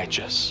Christ the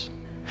righteous."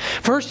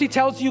 First, he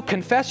tells you,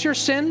 confess your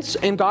sins,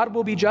 and God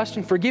will be just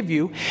and forgive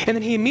you. And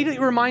then he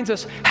immediately reminds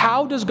us,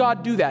 how does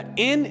God do that?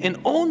 In and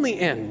only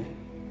in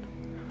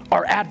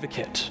our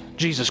advocate,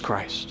 Jesus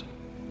Christ.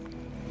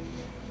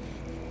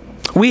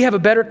 We have a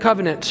better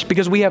covenant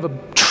because we have a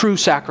true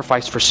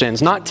sacrifice for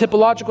sins. Not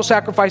typological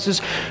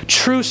sacrifices,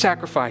 true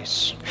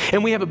sacrifice.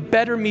 And we have a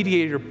better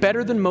mediator,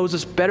 better than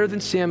Moses, better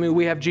than Samuel.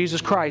 We have Jesus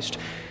Christ.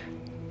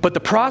 But the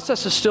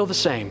process is still the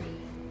same.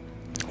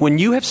 When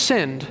you have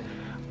sinned,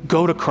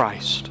 go to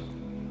Christ.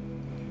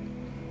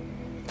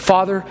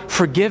 Father,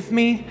 forgive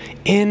me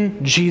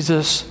in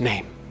Jesus'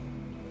 name.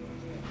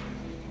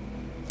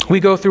 We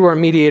go through our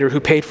mediator who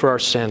paid for our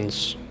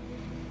sins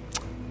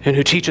and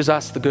who teaches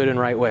us the good and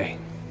right way.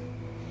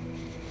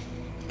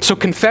 So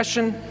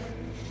confession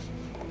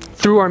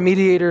through our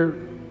mediator,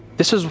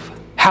 this is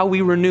how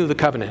we renew the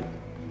covenant.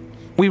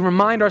 We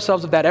remind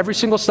ourselves of that every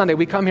single Sunday.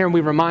 We come here and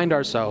we remind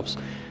ourselves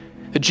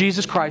that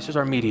Jesus Christ is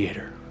our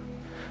mediator,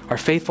 our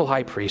faithful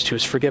high priest who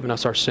has forgiven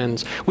us our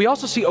sins. We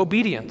also see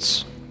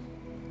obedience.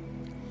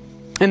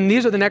 And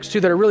these are the next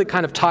two that are really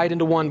kind of tied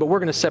into one, but we're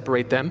going to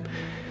separate them.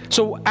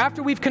 So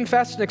after we've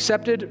confessed and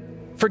accepted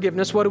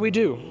forgiveness, what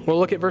do? We'll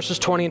look at verses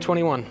 20 and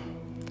 21.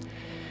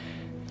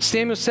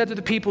 Samuel said to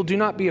the people, "Do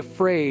not be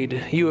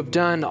afraid. You have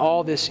done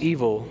all this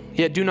evil.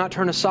 Yet do not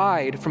turn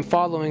aside from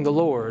following the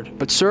Lord,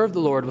 but serve the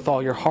Lord with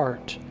all your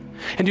heart.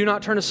 And do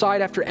not turn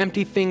aside after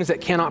empty things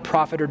that cannot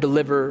profit or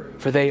deliver,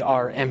 for they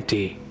are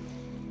empty."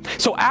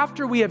 So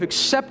after we have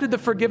accepted the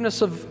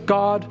forgiveness of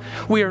God,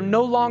 we are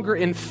no longer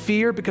in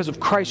fear because of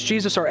Christ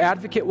Jesus, our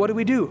advocate. What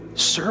do?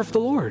 Serve the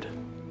Lord.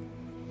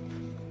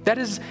 That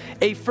is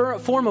a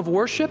form of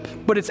worship,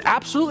 but it's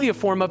absolutely a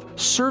form of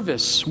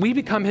service. We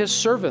become his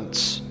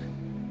servants.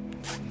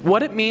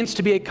 What it means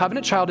to be a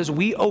covenant child is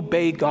we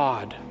obey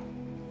God.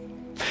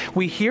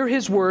 We hear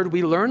his word,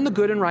 we learn the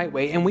good and right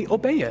way, and we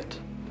obey it.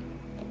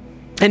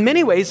 In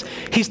many ways,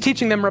 he's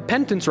teaching them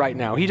repentance right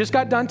now. He just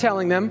got done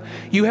telling them,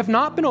 you have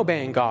not been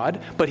obeying God,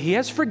 but he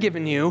has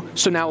forgiven you,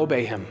 so now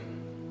obey him.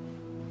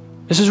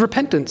 This is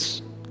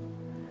repentance.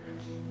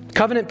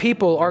 Covenant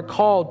people are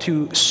called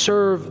to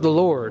serve the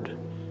Lord.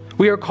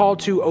 We are called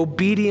to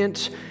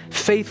obedient,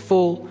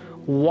 faithful,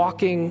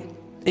 walking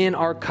in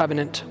our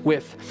covenant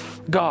with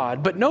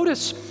God. But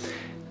notice,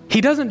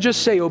 he doesn't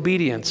just say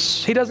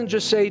obedience. He doesn't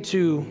just say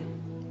to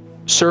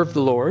serve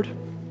the Lord.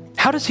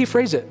 How does he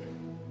phrase it?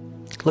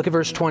 Look at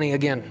verse 20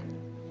 again.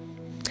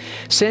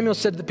 Samuel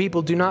said to the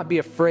people, "Do not be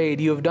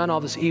afraid. You have done all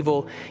this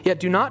evil. Yet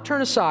do not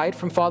turn aside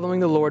from following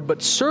the Lord,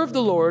 but serve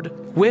the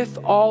Lord with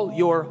all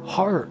your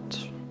heart."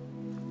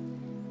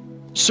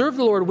 Serve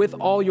the Lord with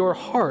all your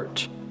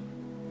heart.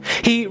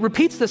 He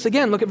repeats this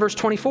again. Look at verse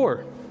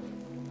 24.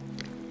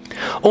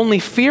 "Only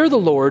fear the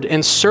Lord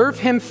and serve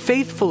him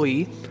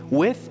faithfully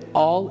with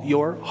all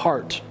your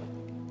heart."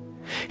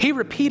 He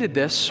repeated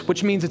this,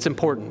 which means it's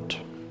important.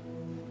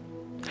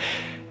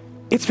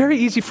 It's very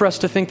easy for us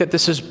to think that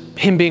this is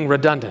him being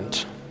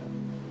redundant.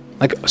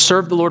 Like,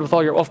 serve the Lord with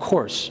all your... Of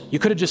course, you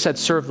could have just said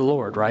serve the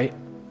Lord, right?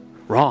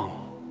 Wrong.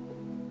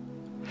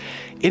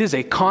 It is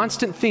a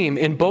constant theme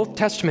in both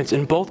testaments,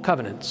 in both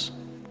covenants,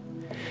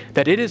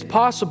 that it is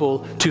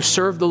possible to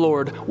serve the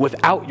Lord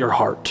without your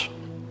heart.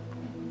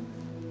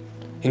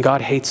 And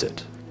God hates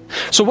it.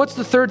 So what's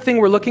the third thing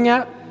we're looking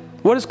at?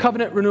 What does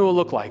covenant renewal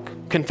look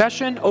like?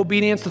 Confession,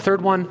 obedience. The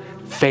third one,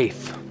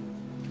 faith.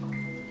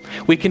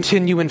 We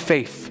continue in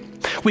faith.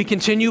 We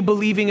continue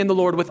believing in the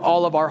Lord with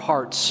all of our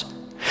hearts.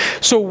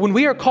 So when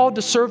we are called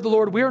to serve the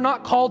Lord, we are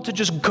not called to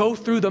just go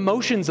through the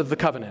motions of the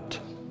covenant.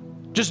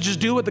 Just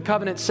do what the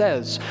covenant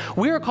says.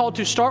 We are called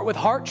to start with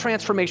heart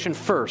transformation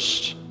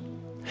first.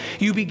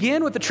 You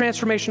begin with the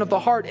transformation of the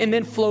heart, and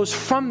then flows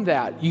from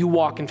that. You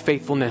walk in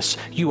faithfulness.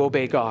 You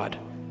obey God.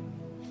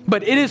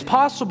 But it is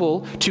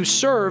possible to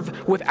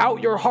serve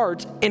without your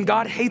heart, and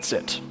God hates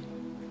it.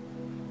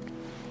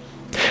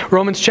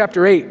 Romans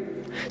chapter 8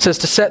 says,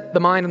 "To set the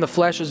mind on the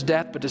flesh is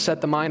death, but to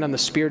set the mind on the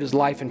Spirit is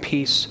life and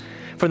peace.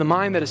 For the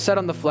mind that is set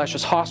on the flesh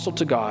is hostile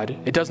to God.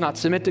 It does not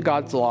submit to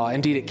God's law.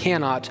 Indeed, it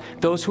cannot.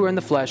 Those who are in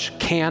the flesh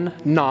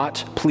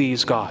cannot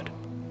please God."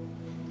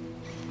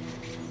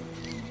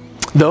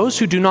 Those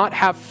who do not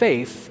have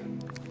faith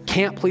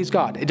can't please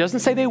God. It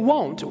doesn't say they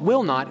won't,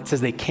 will not. It says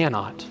they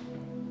cannot.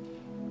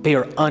 They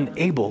are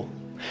unable.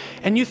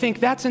 And you think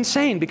that's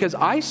insane, because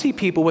I see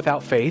people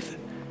without faith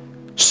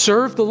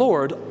serve the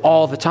Lord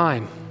all the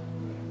time.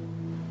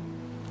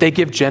 They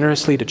give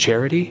generously to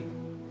charity.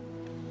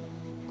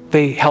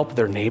 They help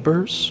their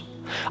neighbors.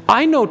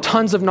 I know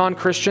tons of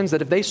non-Christians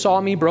that if they saw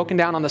me broken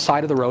down on the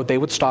side of the road, they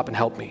would stop and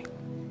help me.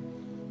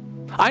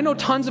 I know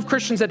tons of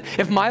Christians that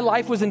if my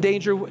life was in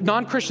danger,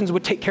 non-Christians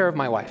would take care of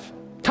my life.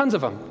 Tons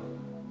of them.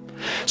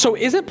 So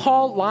isn't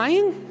Paul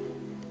lying?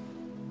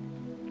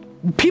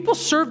 People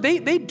serve, they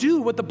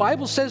do what the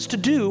Bible says to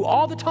do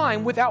all the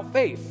time without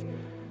faith.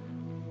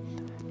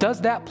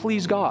 Does that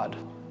please God?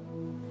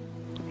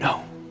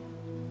 No.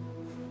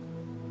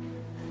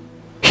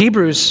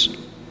 Hebrews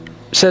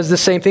says the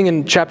same thing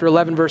in chapter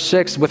 11, verse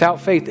 6.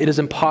 Without faith, it is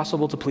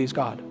impossible to please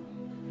God.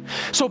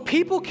 So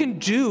people can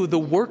do the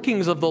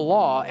workings of the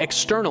law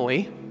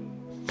externally,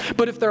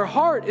 but if their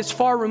heart is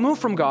far removed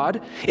from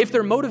God, if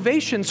their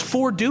motivations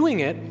for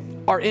doing it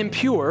are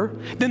impure,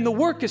 then the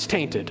work is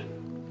tainted.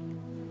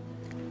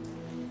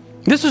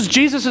 This is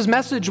Jesus'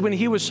 message when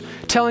he was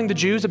telling the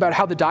Jews about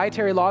how the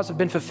dietary laws have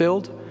been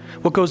fulfilled.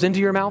 What goes into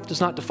your mouth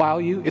does not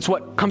defile you. It's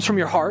what comes from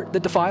your heart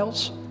that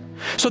defiles.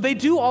 So they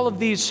do all of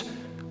these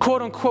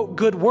quote-unquote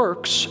good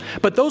works,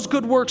 but those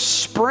good works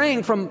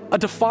sprang from a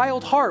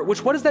defiled heart,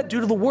 which what does that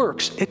do to the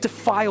works? It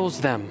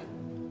defiles them.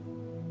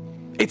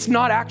 It's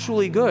not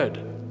actually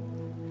good.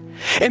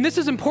 And this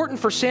is important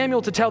for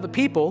Samuel to tell the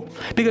people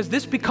because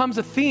this becomes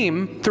a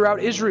theme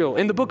throughout Israel.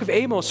 In the book of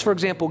Amos, for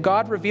example,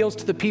 God reveals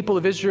to the people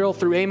of Israel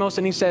through Amos,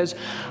 and he says,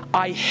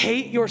 I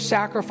hate your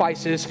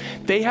sacrifices.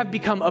 They have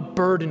become a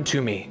burden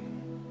to me.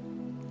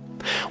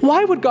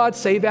 Why would God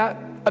say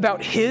that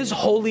about his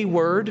holy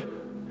word?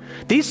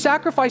 These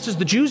sacrifices,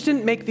 the Jews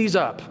didn't make these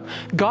up.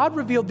 God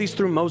revealed these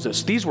through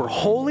Moses. These were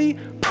holy,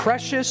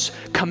 precious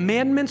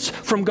commandments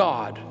from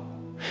God.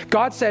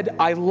 God said,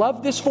 I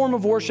love this form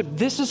of worship.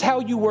 This is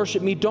how you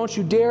worship me. Don't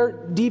you dare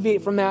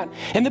deviate from that.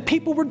 And the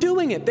people were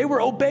doing it. They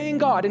were obeying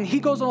God. And he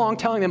goes along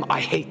telling them, I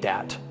hate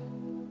that.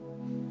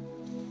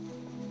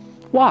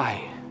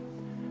 Why?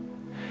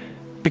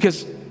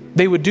 Because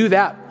they would do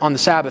that on the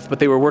Sabbath, but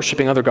they were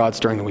worshiping other gods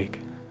during the week.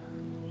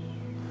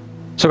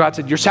 So God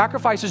said, your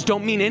sacrifices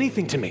don't mean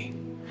anything to me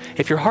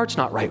if your heart's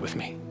not right with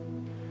me.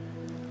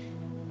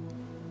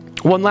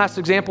 One last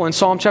example in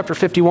Psalm chapter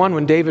 51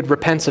 when David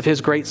repents of his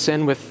great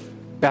sin with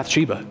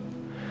Bathsheba.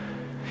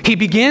 He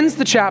begins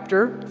the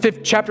chapter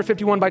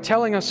 51 by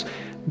telling us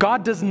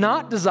God does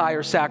not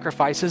desire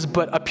sacrifices,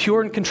 but a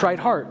pure and contrite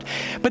heart.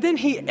 But then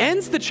he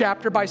ends the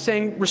chapter by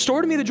saying,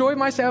 restore to me the joy of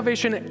my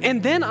salvation,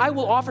 and then I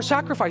will offer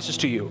sacrifices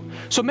to you.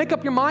 So make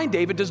up your mind,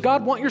 David, does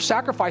God want your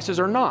sacrifices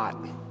or not?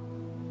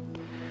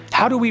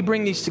 How do we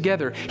bring these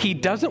together? He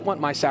doesn't want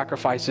my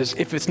sacrifices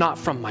if it's not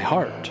from my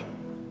heart.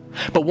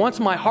 But once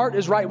my heart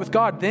is right with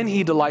God, then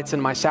he delights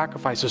in my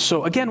sacrifices.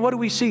 So again, what do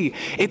we see?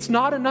 It's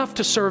not enough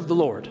to serve the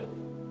Lord.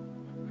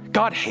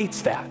 God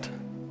hates that.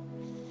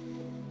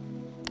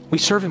 We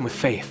serve him with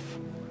faith,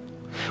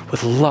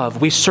 with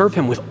love. We serve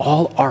him with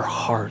all our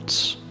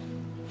hearts.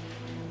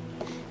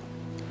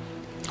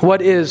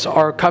 What is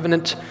our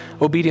covenant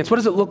obedience? What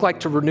does it look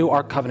like to renew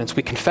our covenants?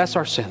 We confess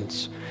our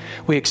sins.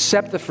 We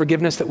accept the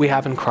forgiveness that we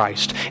have in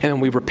Christ. And then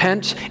we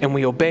repent and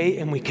we obey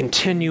and we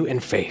continue in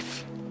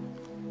faith.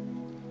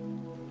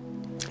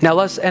 Now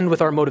let's end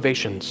with our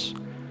motivations.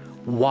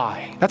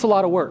 Why? That's a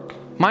lot of work.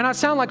 Might not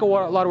sound like a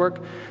lot of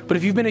work, but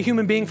if you've been a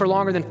human being for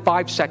longer than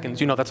 5 seconds,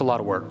 you know that's a lot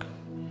of work.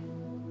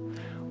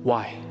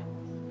 Why?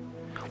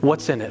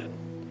 What's in it?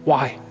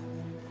 Why?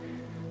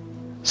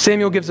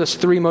 Samuel gives us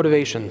 3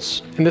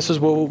 motivations, and this is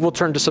where we'll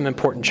turn to some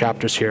important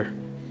chapters here.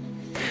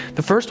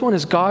 The first one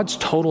is God's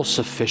total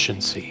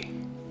sufficiency.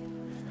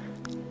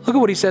 Look at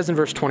what he says in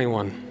verse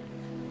 21.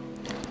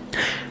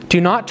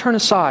 Do not turn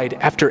aside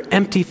after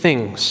empty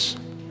things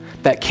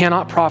that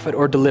cannot profit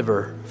or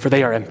deliver, for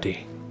they are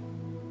empty.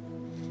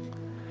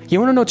 You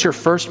want to know what's your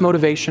first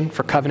motivation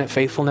for covenant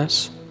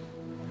faithfulness?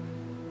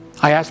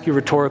 I ask you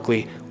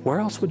rhetorically, where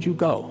else would you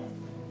go?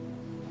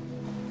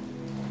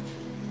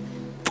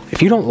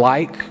 If you don't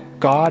like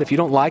God, if you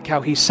don't like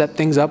how he set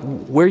things up,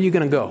 where are you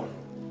going to go?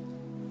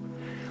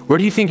 Where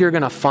do you think you're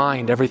going to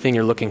find everything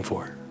you're looking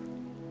for?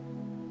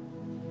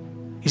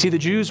 You see, the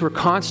Jews were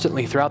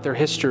constantly throughout their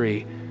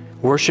history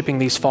worshiping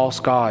these false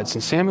gods.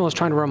 And Samuel is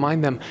trying to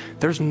remind them,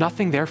 there's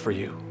nothing there for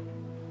you.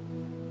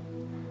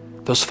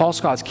 Those false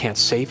gods can't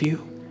save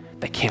you.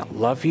 They can't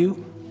love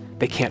you.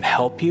 They can't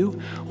help you.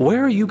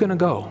 Where are you going to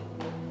go?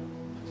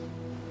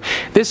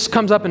 This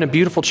comes up in a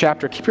beautiful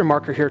chapter. Keep your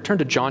marker here. Turn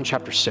to John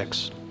chapter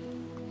 6.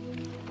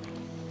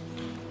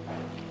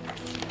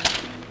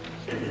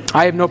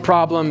 I have no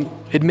problem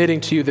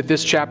admitting to you that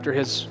this chapter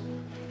has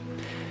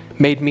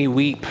made me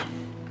weep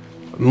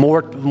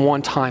more than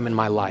one time in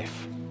my life.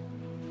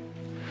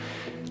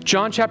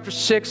 John chapter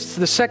 6,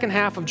 the second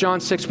half of John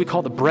 6, we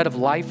call the bread of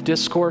life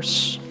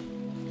discourse.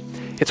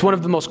 It's one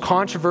of the most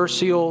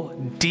controversial,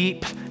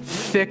 deep,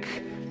 thick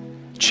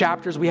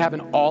chapters we have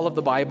in all of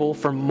the Bible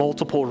for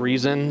multiple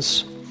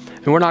reasons.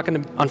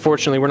 And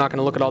unfortunately, we're not going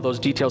to look at all those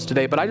details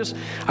today, but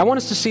I want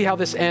us to see how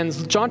this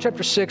ends. John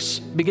chapter 6,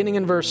 beginning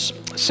in verse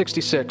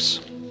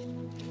 66.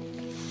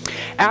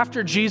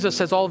 After Jesus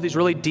says all of these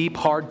really deep,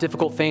 hard,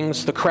 difficult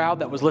things, the crowd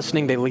that was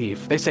listening, they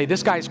leave. They say,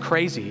 this guy's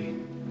crazy.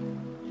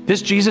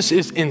 This Jesus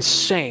is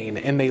insane,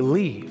 and they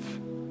leave.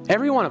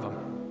 Every one of them.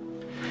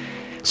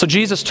 So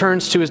Jesus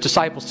turns to his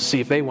disciples to see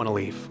if they want to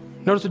leave.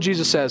 Notice what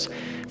Jesus says,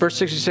 verse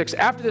 66.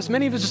 After this,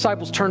 many of his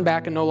disciples turned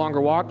back and no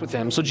longer walked with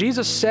him. So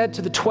Jesus said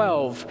to the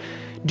 12,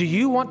 do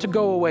you want to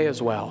go away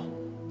as well?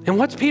 And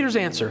what's Peter's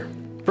answer?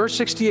 Verse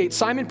 68,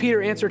 Simon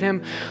Peter answered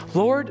him,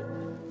 Lord,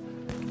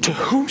 to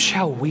whom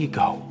shall we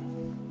go?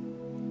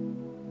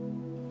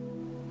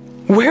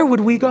 where would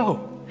we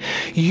go?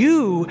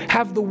 You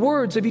have the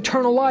words of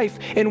eternal life,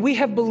 and we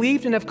have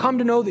believed and have come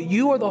to know that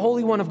you are the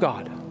Holy One of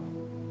God.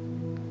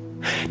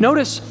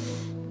 Notice,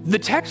 the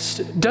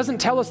text doesn't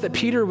tell us that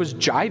Peter was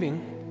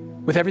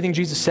jiving with everything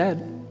Jesus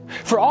said.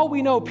 For all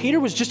we know, Peter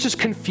was just as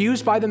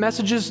confused by the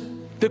messages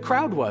the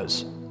crowd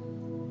was.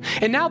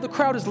 And now the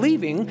crowd is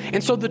leaving,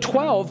 and so the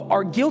 12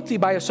 are guilty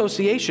by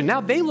association. Now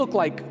they look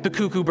like the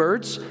cuckoo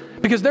birds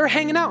because they're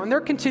hanging out and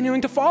they're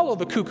continuing to follow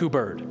the cuckoo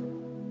bird.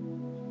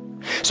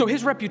 So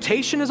his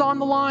reputation is on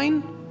the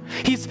line.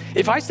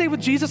 If I stay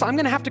with Jesus, I'm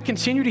going to have to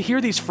continue to hear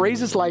these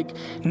phrases like,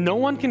 no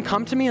one can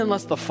come to me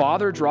unless the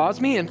Father draws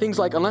me, and things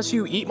like, unless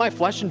you eat my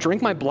flesh and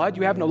drink my blood,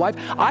 you have no life.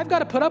 I've got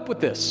to put up with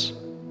this.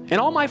 And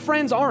all my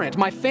friends aren't.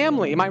 My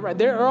family,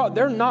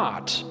 they're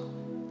not.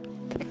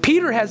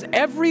 Peter has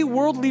every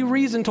worldly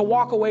reason to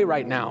walk away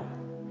right now.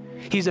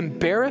 He's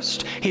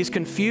embarrassed, he's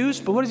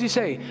confused, but what does he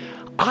say?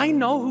 I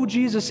know who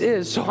Jesus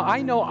is, so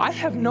I know I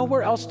have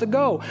nowhere else to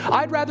go.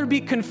 I'd rather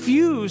be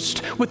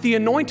confused with the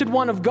anointed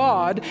one of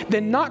God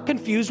than not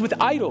confused with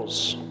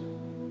idols.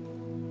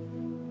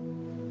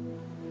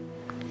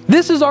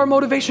 This is our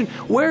motivation.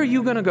 Where are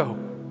you going to go?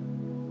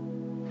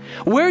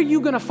 Where are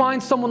you going to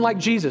find someone like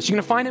Jesus? You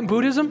going to find it in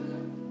Buddhism?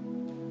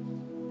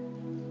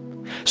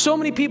 So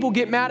many people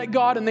get mad at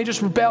God and they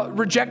just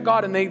reject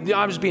God and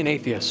I'll just be an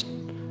atheist.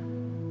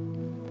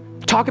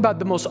 Talk about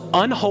the most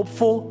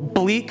unhopeful,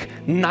 bleak,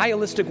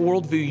 nihilistic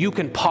worldview you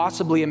can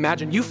possibly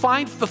imagine. You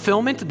find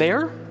fulfillment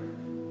there?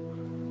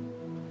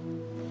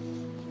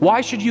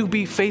 Why should you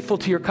be faithful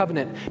to your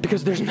covenant?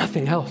 Because there's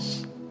nothing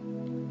else.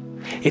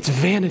 It's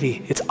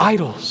vanity. It's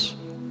idols.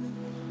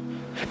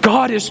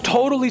 God is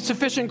totally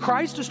sufficient.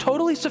 Christ is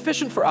totally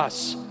sufficient for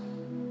us.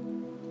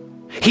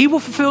 He will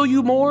fulfill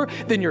you more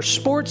than your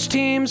sports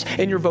teams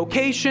and your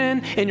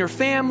vocation and your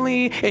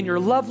family and your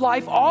love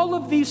life. All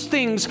of these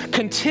things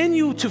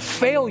continue to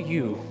fail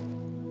you.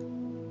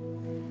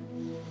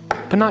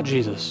 But not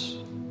Jesus,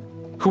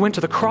 who went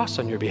to the cross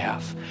on your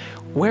behalf.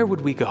 Where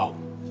would we go?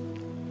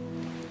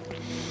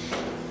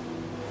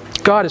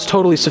 God is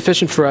totally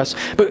sufficient for us.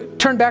 But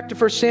turn back to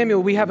 1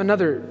 Samuel, we have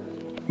another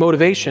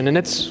motivation, and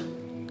it's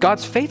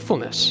God's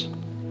faithfulness.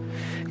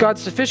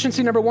 God's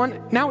sufficiency, number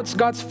one. Now it's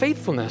God's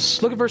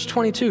faithfulness. Look at verse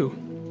 22.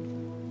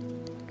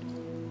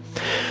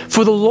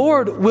 For the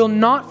Lord will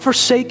not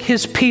forsake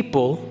his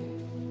people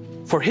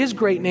for his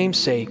great name's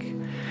sake,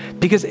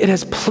 because it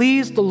has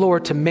pleased the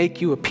Lord to make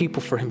you a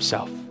people for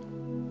himself.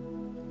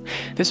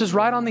 This is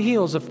right on the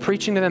heels of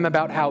preaching to them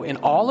about how in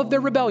all of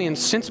their rebellions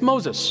since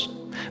Moses,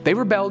 they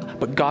rebelled,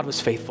 but God was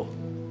faithful.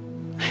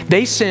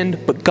 They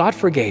sinned, but God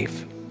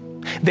forgave.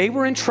 They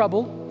were in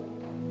trouble.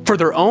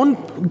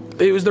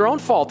 It was their own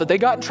fault that they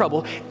got in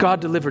trouble.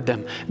 God delivered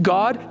them.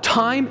 God,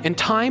 time and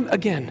time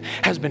again,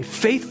 has been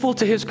faithful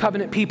to his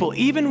covenant people,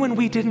 even when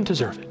we didn't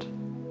deserve it.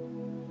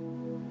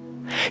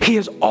 He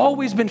has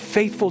always been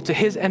faithful to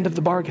his end of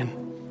the bargain.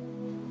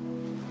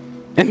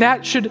 And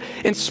that should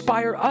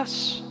inspire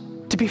us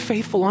to be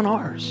faithful on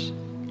ours.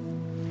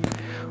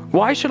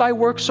 Why should I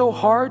work so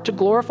hard to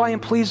glorify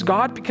and please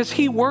God? Because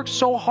he works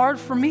so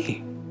hard for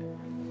me.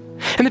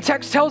 And the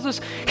text tells us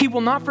he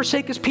will not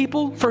forsake his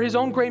people for his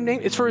own great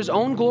name. It's for his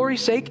own glory's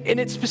sake. And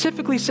it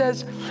specifically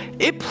says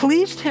it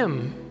pleased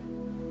him.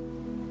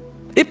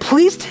 It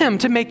pleased him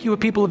to make you a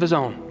people of his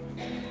own.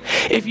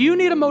 If you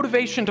need a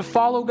motivation to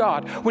follow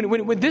God,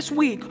 when this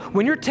week,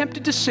 when you're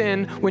tempted to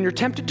sin, when you're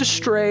tempted to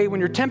stray, when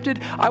you're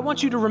tempted, I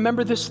want you to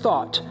remember this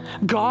thought.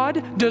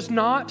 God does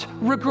not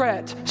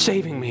regret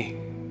saving me.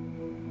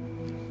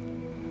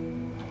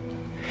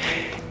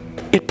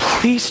 It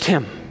pleased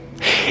him.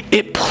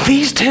 It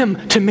pleased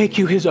him to make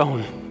you his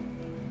own.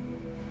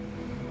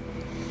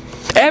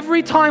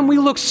 Every time we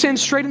look sin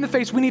straight in the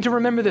face, we need to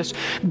remember this.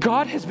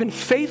 God has been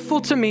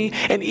faithful to me,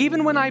 and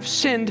even when I've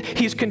sinned,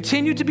 he's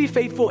continued to be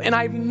faithful, and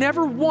I've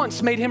never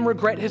once made him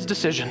regret his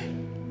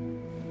decision.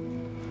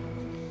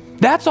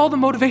 That's all the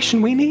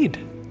motivation we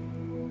need.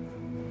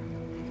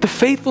 The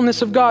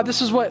faithfulness of God.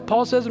 This is what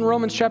Paul says in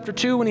Romans chapter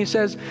 2 when he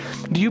says,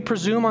 do you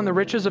presume on the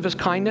riches of his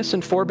kindness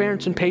and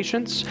forbearance and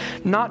patience,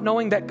 not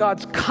knowing that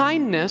God's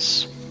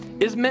kindness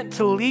is meant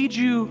to lead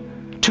you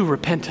to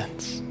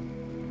repentance?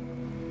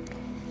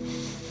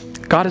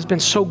 God has been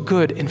so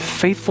good and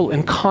faithful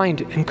and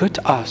kind and good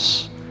to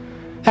us.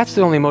 That's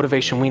the only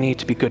motivation we need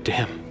to be good to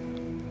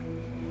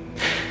him.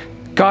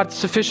 God's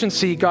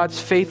sufficiency, God's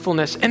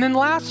faithfulness. And then the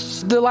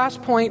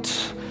last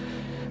point,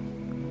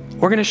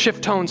 we're going to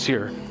shift tones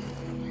here.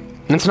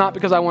 And it's not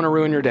because I want to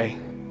ruin your day.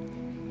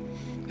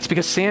 It's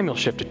because Samuel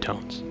shifted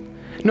tones.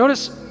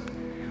 Notice,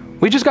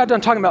 we just got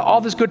done talking about all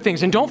these good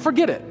things. And don't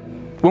forget it.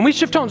 When we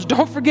shift tones,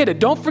 don't forget it.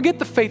 Don't forget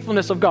the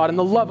faithfulness of God and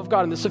the love of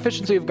God and the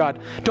sufficiency of God.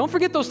 Don't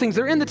forget those things.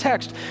 They're in the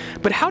text.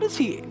 But how does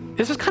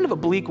this is kind of a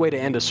bleak way to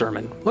end a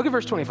sermon. Look at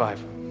verse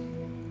 25.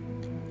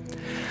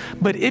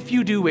 But if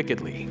you do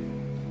wickedly,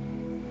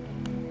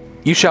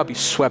 you shall be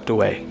swept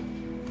away,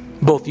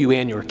 both you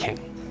and your king.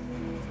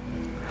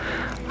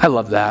 I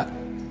love that.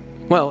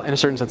 Well, in a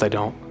certain sense, I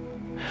don't.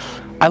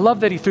 I love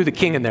that he threw the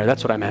king in there.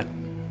 That's what I meant.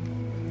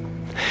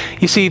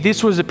 You see,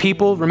 this was a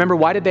people, remember,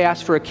 why did they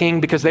ask for a king?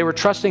 Because they were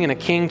trusting in a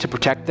king to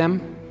protect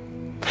them.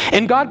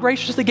 And God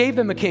graciously gave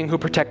them a king who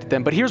protected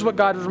them. But here's what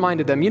God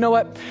reminded them. You know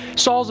what?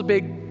 Saul's a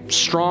big,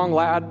 strong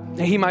lad.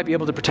 He might be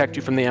able to protect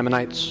you from the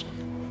Ammonites.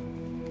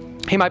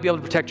 He might be able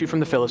to protect you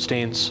from the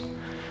Philistines.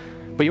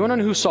 But you want to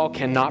know who Saul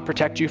cannot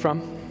protect you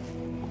from?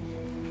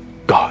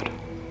 God.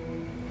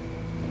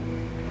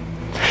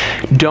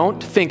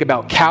 Don't think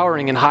about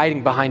cowering and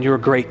hiding behind your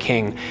great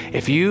king.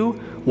 If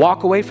you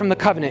walk away from the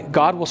covenant,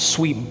 God will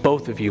sweep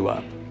both of you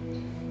up.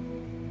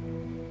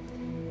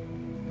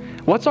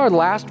 What's our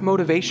last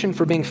motivation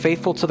for being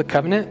faithful to the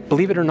covenant?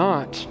 Believe it or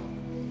not.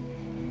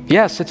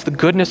 Yes, it's the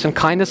goodness and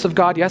kindness of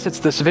God. Yes, it's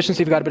the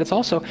sufficiency of God, but it's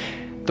also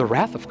the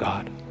wrath of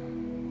God.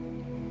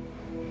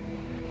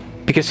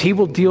 Because he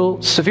will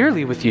deal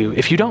severely with you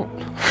if you don't.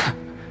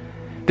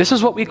 This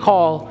is what we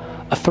call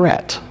a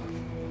threat.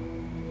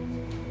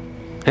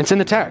 And it's in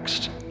the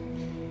text.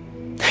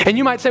 And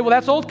you might say, well,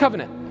 that's old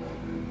covenant.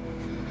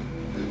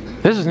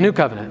 This is the new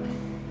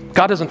covenant.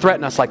 God doesn't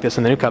threaten us like this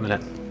in the new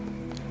covenant.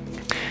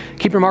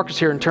 Keep your markers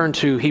here and turn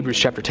to Hebrews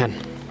chapter 10.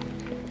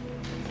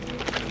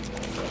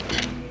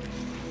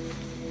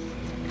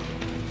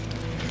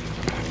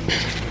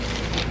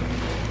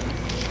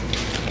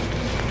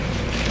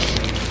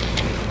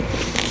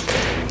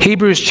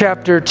 Hebrews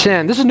chapter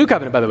 10. This is New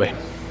Covenant, by the way.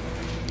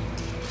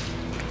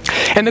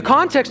 And the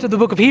context of the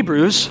book of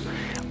Hebrews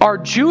are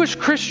Jewish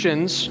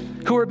Christians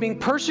who are being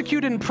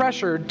persecuted and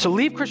pressured to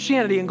leave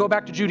Christianity and go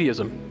back to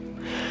Judaism.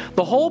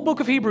 The whole book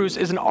of Hebrews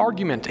is an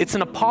argument. It's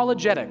an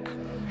apologetic.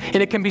 And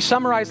it can be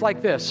summarized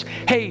like this.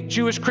 Hey,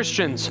 Jewish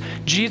Christians,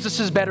 Jesus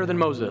is better than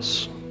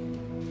Moses.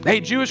 Hey,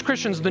 Jewish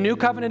Christians, the new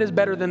covenant is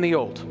better than the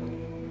old.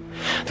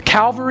 The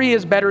Calvary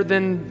is better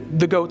than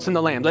the goats and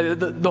the lambs.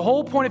 The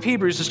whole point of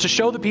Hebrews is to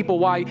show the people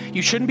why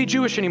you shouldn't be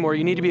Jewish anymore.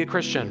 You need to be a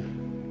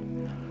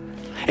Christian.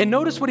 And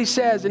notice what he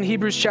says in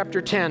Hebrews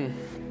chapter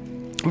 10,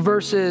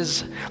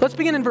 let's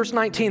begin in verse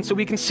 19 so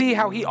we can see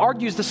how he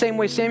argues the same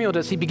way Samuel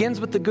does. He begins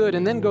with the good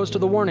and then goes to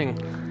the warning.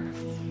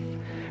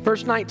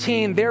 Verse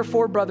 19,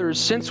 therefore, brothers,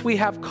 since we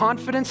have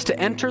confidence to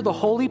enter the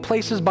holy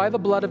places by the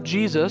blood of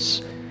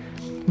Jesus,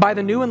 by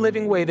the new and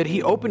living way that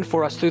he opened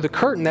for us through the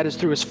curtain, that is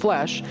through his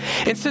flesh,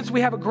 and since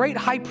we have a great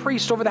high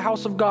priest over the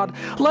house of God,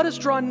 let us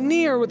draw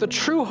near with a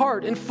true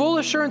heart in full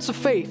assurance of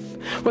faith,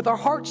 with our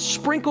hearts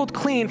sprinkled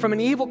clean from an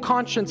evil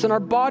conscience and our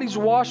bodies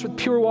washed with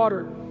pure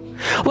water.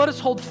 Let us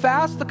hold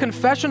fast the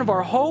confession of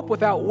our hope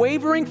without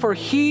wavering, for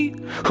he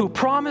who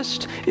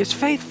promised is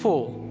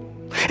faithful.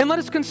 And let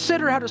us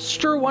consider how to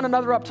stir one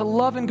another up to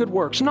love and good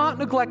works, not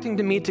neglecting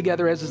to meet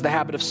together as is the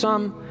habit of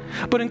some,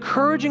 but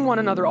encouraging one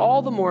another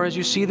all the more as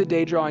you see the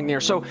day drawing near.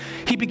 So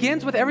he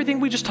begins with everything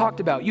we just talked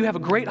about. You have a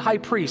great high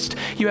priest.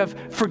 You have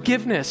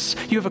forgiveness.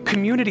 You have a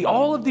community.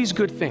 All of these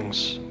good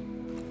things.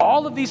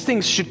 All of these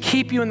things should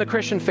keep you in the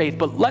Christian faith,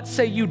 but let's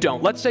say you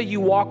don't. Let's say you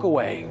walk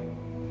away.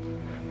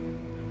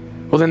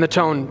 Well, then the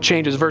tone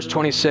changes. Verse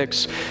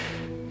 26.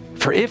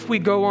 For if we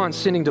go on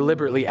sinning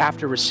deliberately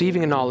after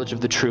receiving a knowledge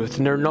of the truth,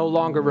 there no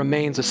longer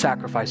remains a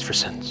sacrifice for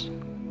sins,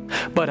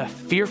 but a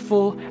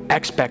fearful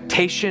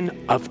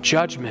expectation of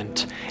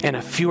judgment and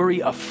a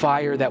fury of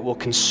fire that will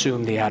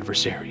consume the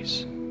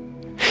adversaries.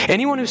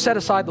 Anyone who set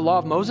aside the law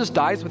of Moses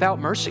dies without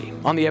mercy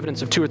on the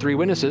evidence of 2 or 3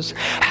 witnesses.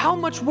 How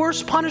much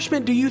worse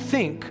punishment do you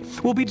think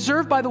will be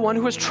deserved by the one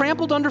who has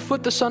trampled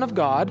underfoot the Son of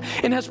God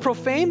and has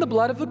profaned the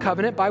blood of the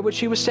covenant by which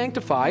he was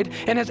sanctified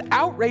and has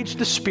outraged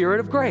the Spirit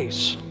of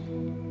grace?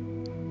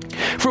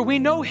 For we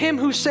know him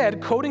who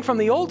said, quoting from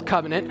the old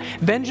covenant,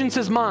 vengeance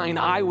is mine,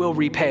 I will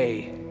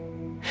repay.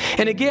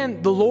 And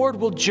again, the Lord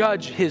will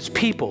judge his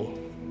people.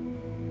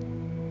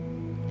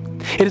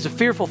 It is a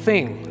fearful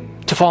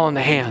thing to fall in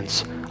the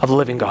hands of the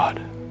living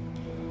God.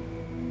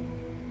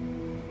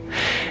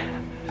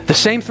 The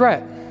same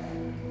threat.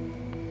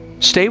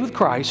 Stay with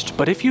Christ,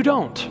 but if you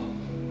don't,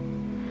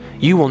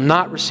 you will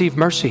not receive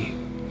mercy.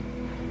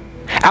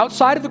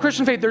 Outside of the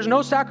Christian faith, there's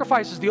no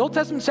sacrifices. The Old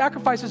Testament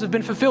sacrifices have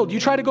been fulfilled. You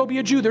try to go be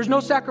a Jew, there's no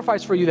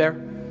sacrifice for you there.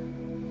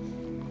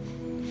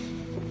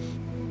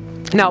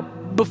 Now,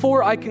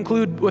 before I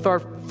conclude with our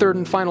third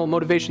and final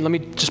motivation, let me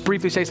just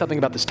briefly say something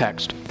about this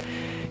text.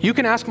 You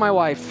can ask my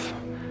wife,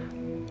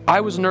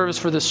 I was nervous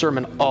for this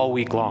sermon all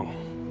week long.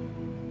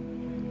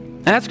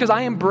 And that's because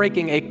I am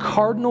breaking a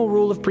cardinal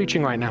rule of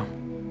preaching right now.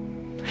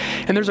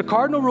 And there's a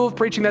cardinal rule of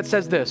preaching that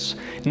says this: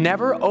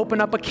 never open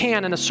up a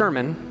can in a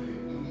sermon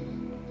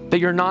that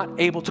you're not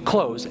able to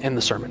close in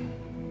the sermon.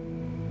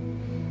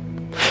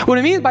 What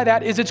I mean by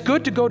that is it's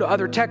good to go to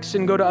other texts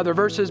and go to other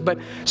verses, but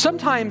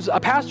sometimes a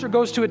pastor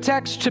goes to a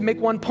text to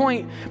make one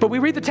point, but we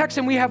read the text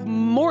and we have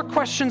more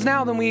questions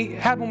now than we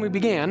had when we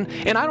began,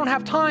 and I don't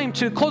have time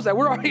to close that.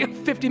 We're already at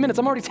 50 minutes.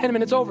 I'm already 10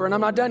 minutes over, and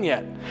I'm not done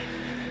yet.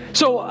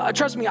 So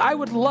trust me, I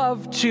would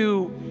love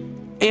to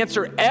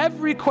answer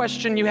every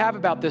question you have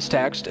about this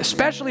text,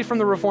 especially from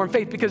the Reformed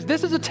faith, because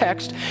this is a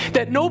text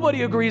that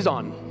nobody agrees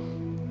on.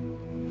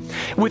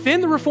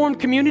 Within the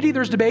Reformed community,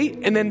 there's debate,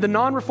 and then the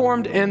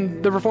non-Reformed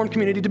and the Reformed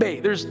community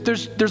debate.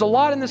 There's a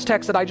lot in this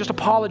text that I just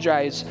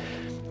apologize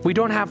we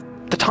don't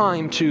have the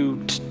time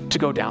to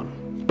go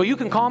down. But you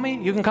can call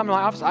me. You can come to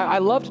my office. I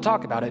love to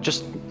talk about it,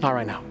 just not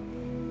right now.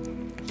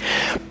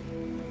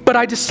 But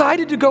I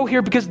decided to go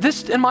here because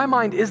this, in my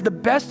mind, is the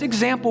best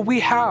example we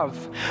have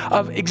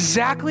of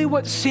exactly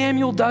what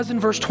Samuel does in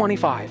verse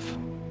 25.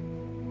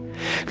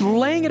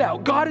 Laying it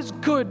out. God is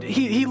good.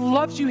 He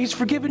loves you. He's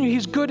forgiven you.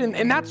 He's good.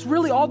 And that's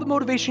really all the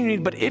motivation you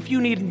need. But if you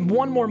need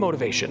one more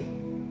motivation,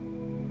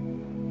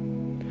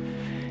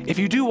 if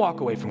you do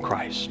walk away from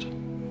Christ,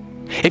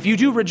 if you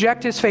do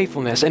reject his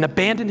faithfulness and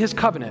abandon his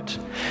covenant,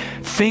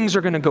 things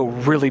are going to go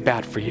really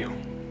bad for you.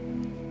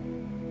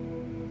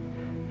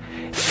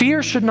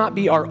 Fear should not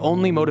be our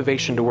only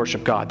motivation to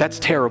worship God. That's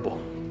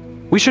terrible.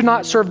 We should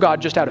not serve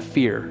God just out of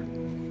fear.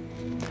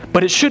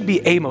 But it should be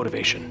a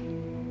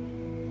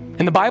motivation.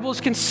 And the Bible is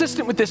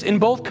consistent with this in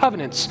both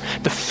covenants,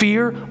 the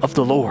fear of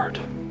the Lord.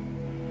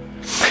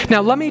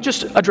 Now, let me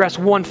just address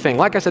one thing.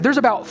 Like I said, there's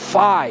about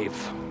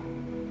 5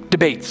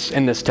 debates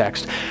in this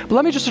text. But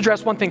let me just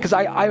address one thing, because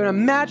I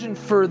imagine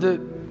for the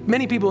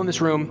many people in this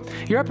room,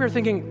 you're up here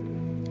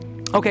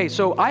thinking, okay,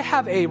 so I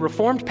have a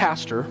Reformed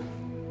pastor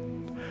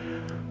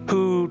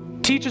who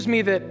teaches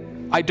me that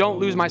I don't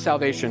lose my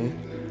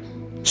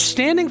salvation,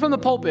 standing from the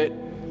pulpit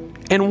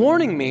and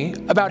warning me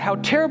about how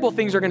terrible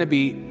things are going to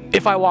be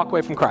if I walk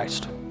away from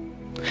Christ.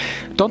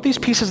 Don't these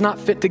pieces not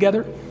fit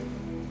together?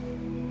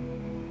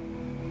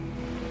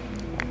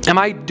 Am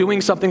I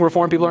doing something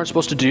Reformed people aren't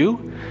supposed to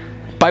do?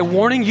 By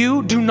warning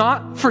you, do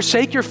not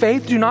forsake your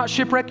faith, do not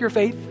shipwreck your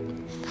faith?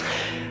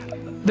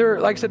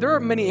 Like I said, there are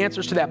many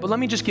answers to that, but let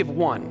me just give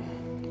one.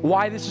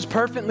 Why this is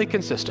perfectly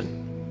consistent.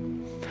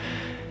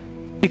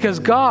 Because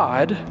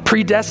God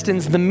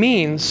predestines the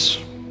means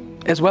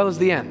as well as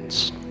the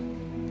ends.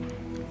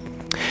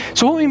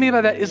 So what we mean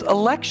by that is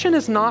election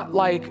is not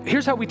like,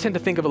 here's how we tend to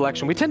think of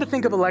election. We tend to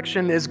think of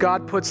election as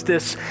God puts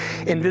this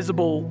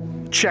invisible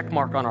check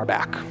mark on our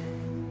back.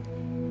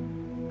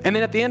 And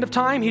then at the end of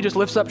time, he just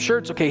lifts up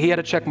shirts. Okay, he had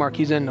a check mark,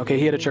 he's in. Okay,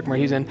 he had a check mark,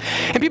 he's in.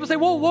 And people say,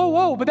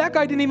 whoa, but that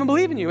guy didn't even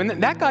believe in you. And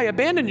that guy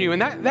abandoned you.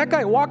 And that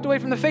guy walked away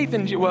from the faith.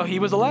 And, well, he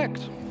was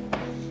elect.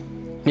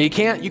 You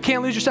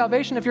can't lose your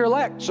salvation if you're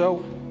elect.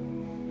 So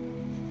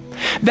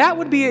that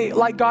would be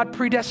like God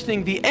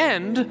predestining the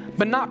end,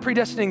 but not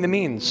predestining the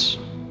means.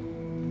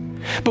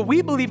 But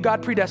we believe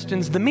God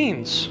predestines the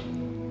means.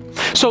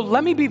 So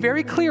let me be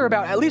very clear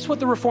about at least what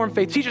the Reformed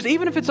faith teaches.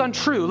 Even if it's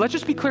untrue, let's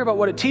just be clear about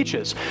what it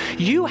teaches.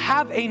 You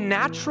have a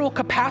natural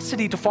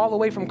capacity to fall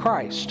away from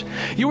Christ.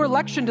 Your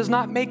election does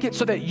not make it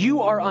so that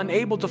you are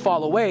unable to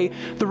fall away.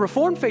 The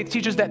Reformed faith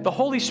teaches that the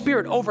Holy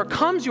Spirit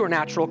overcomes your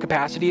natural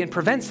capacity and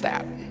prevents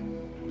that.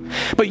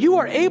 But you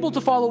are able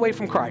to fall away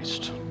from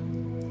Christ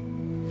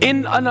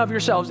in and of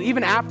yourselves,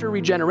 even after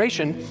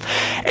regeneration.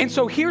 And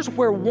so here's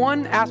where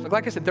one aspect,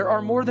 like I said, there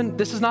are more than,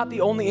 this is not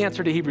the only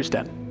answer to Hebrews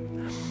 10.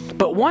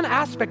 But one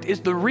aspect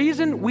is the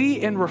reason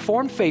we in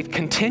Reformed faith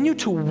continue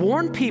to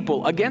warn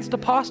people against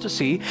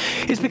apostasy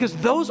is because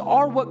those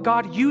are what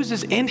God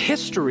uses in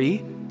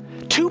history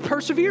to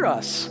persevere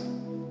us.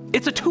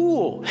 It's a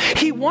tool.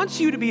 He wants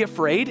you to be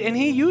afraid, and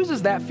he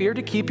uses that fear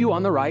to keep you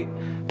on the right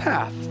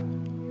path.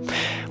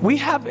 We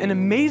have an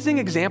amazing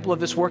example of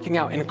this working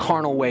out in a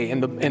carnal way in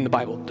the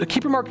Bible.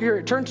 Keep your marker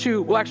here. Turn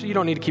to, well, actually, you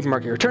don't need to keep your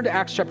marker here. Turn to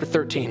Acts chapter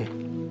 13.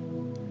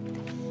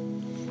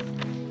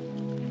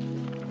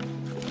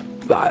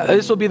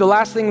 This will be the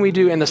last thing we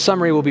do, and the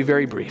summary will be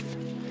very brief.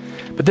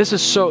 But this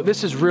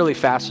is really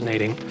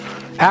fascinating.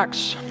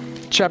 Acts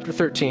chapter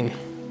 13.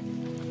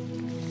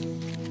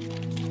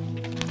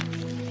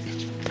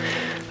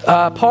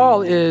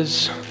 Paul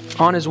is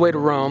on his way to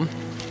Rome.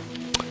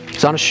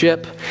 He's on a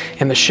ship,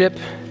 and the ship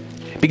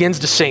begins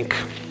to sink.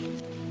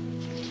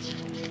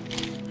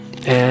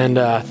 And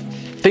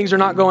things are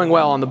not going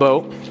well on the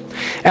boat.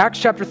 Acts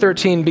chapter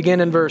 13,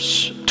 begin in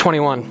verse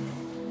 21.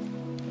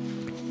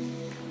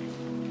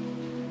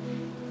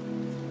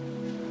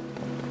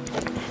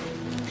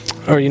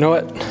 Or you know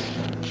what?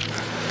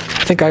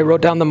 I think I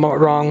wrote down the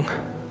wrong.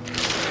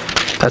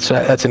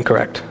 That's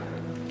incorrect.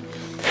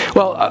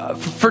 Well,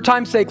 for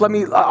time's sake,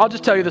 I'll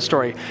just tell you the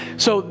story.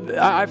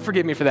 So,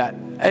 forgive me for that.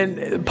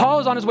 And Paul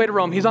is on his way to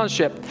Rome. He's on a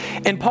ship.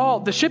 And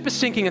the ship is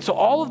sinking, and so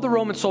all of the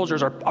Roman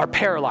soldiers are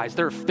paralyzed.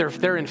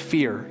 They're in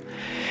fear.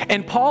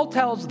 And Paul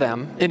tells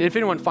them, and if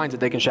anyone finds it,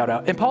 they can shout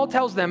out. And Paul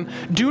tells them,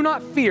 do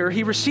not fear.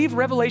 He received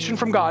revelation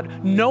from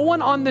God. No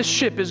one on this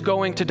ship is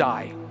going to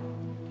die.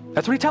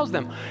 That's what he tells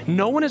them.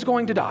 No one is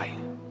going to die.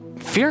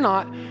 Fear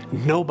not,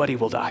 nobody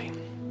will die.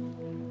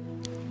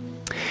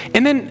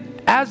 And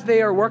then as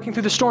they are working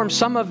through the storm,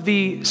 some of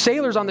the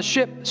sailors on the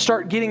ship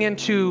start getting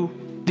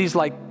into these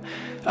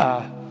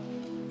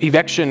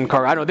eviction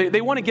car. I don't know.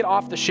 They want to get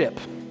off the ship.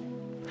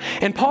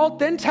 And Paul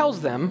then tells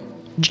them,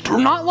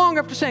 not long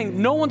after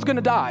saying, no one's going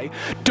to die,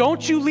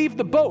 don't you leave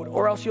the boat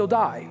or else you'll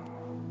die.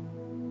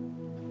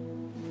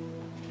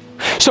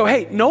 So,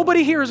 hey,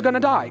 nobody here is going to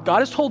die. God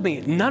has told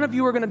me none of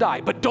you are going to die,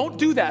 but don't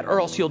do that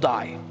or else you'll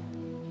die.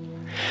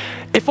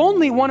 If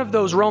only one of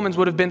those Romans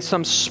would have been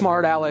some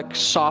smart aleck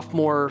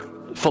sophomore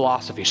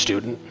philosophy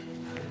student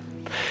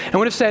and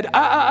would have said,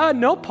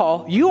 no,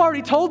 Paul, you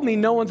already told me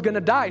no one's going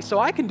to die, so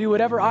I can do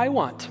whatever I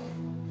want.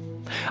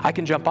 I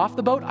can jump off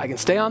the boat. I can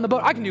stay on the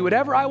boat. I can do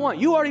whatever I want.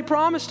 You already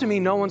promised to me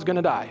no one's going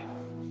to die.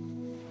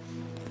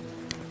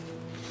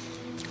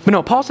 But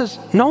no, Paul says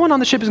no one on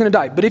the ship is going to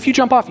die. But if you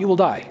jump off, you will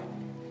die.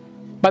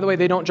 By the way,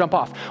 they don't jump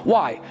off.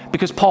 Why?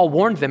 Because Paul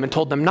warned them and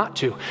told them not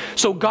to.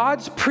 So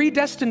God's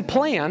predestined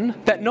plan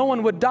that no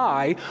one would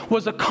die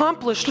was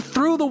accomplished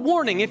through the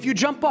warning. If you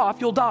jump off,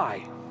 you'll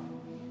die.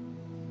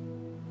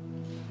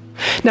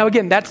 Now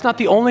again, that's not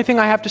the only thing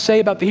I have to say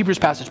about the Hebrews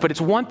passage, but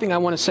it's one thing I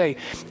want to say.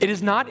 It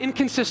is not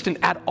inconsistent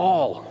at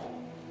all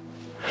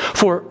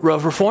for a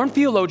Reformed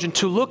theologian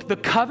to look the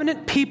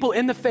covenant people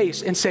in the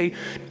face and say,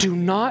 do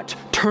not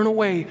turn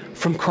away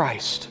from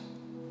Christ.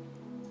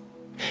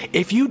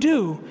 If you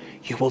do,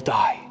 you will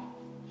die.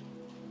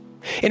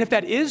 And if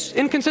that is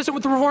inconsistent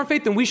with the Reformed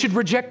faith, then we should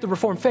reject the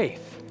Reformed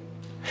faith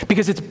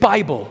because it's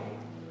Bible.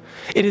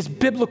 It is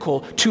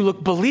biblical to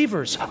look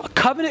believers, a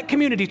covenant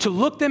community, to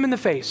look them in the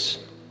face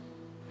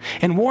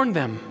and warn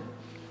them.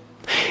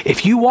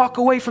 If you walk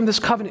away from this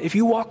covenant, if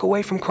you walk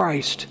away from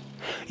Christ,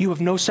 you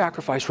have no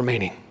sacrifice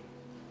remaining.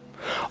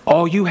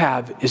 All you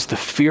have is the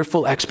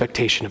fearful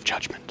expectation of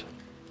judgment.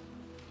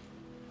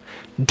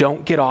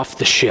 Don't get off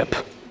the ship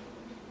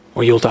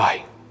or you'll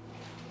die.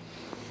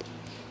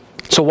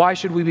 So why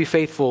should we be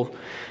faithful?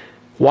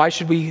 Why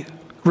should we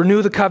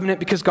renew the covenant?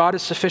 Because God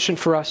is sufficient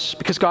for us,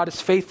 because God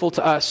is faithful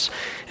to us,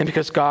 and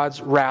because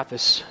God's wrath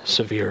is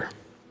severe.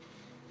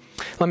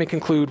 Let me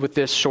conclude with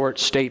this short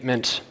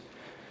statement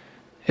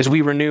as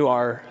we renew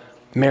our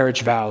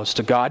marriage vows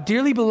to God.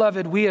 Dearly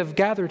beloved, we have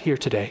gathered here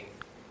today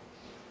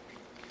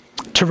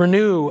to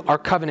renew our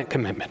covenant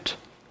commitment,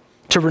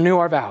 to renew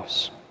our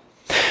vows.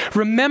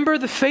 Remember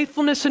the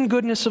faithfulness and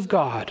goodness of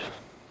God.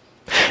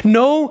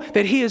 Know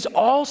that He is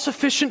all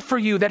sufficient for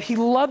you, that He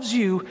loves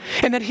you,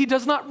 and that He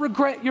does not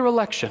regret your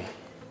election.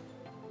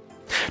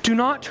 Do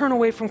not turn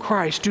away from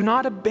Christ. Do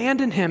not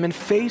abandon Him and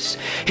face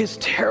His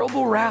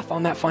terrible wrath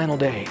on that final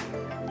day.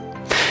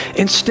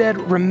 Instead,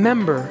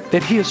 remember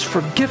that He has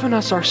forgiven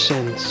us our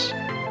sins.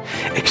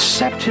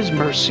 Accept His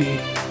mercy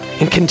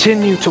and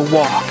continue to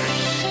walk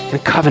in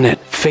covenant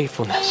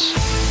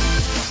faithfulness.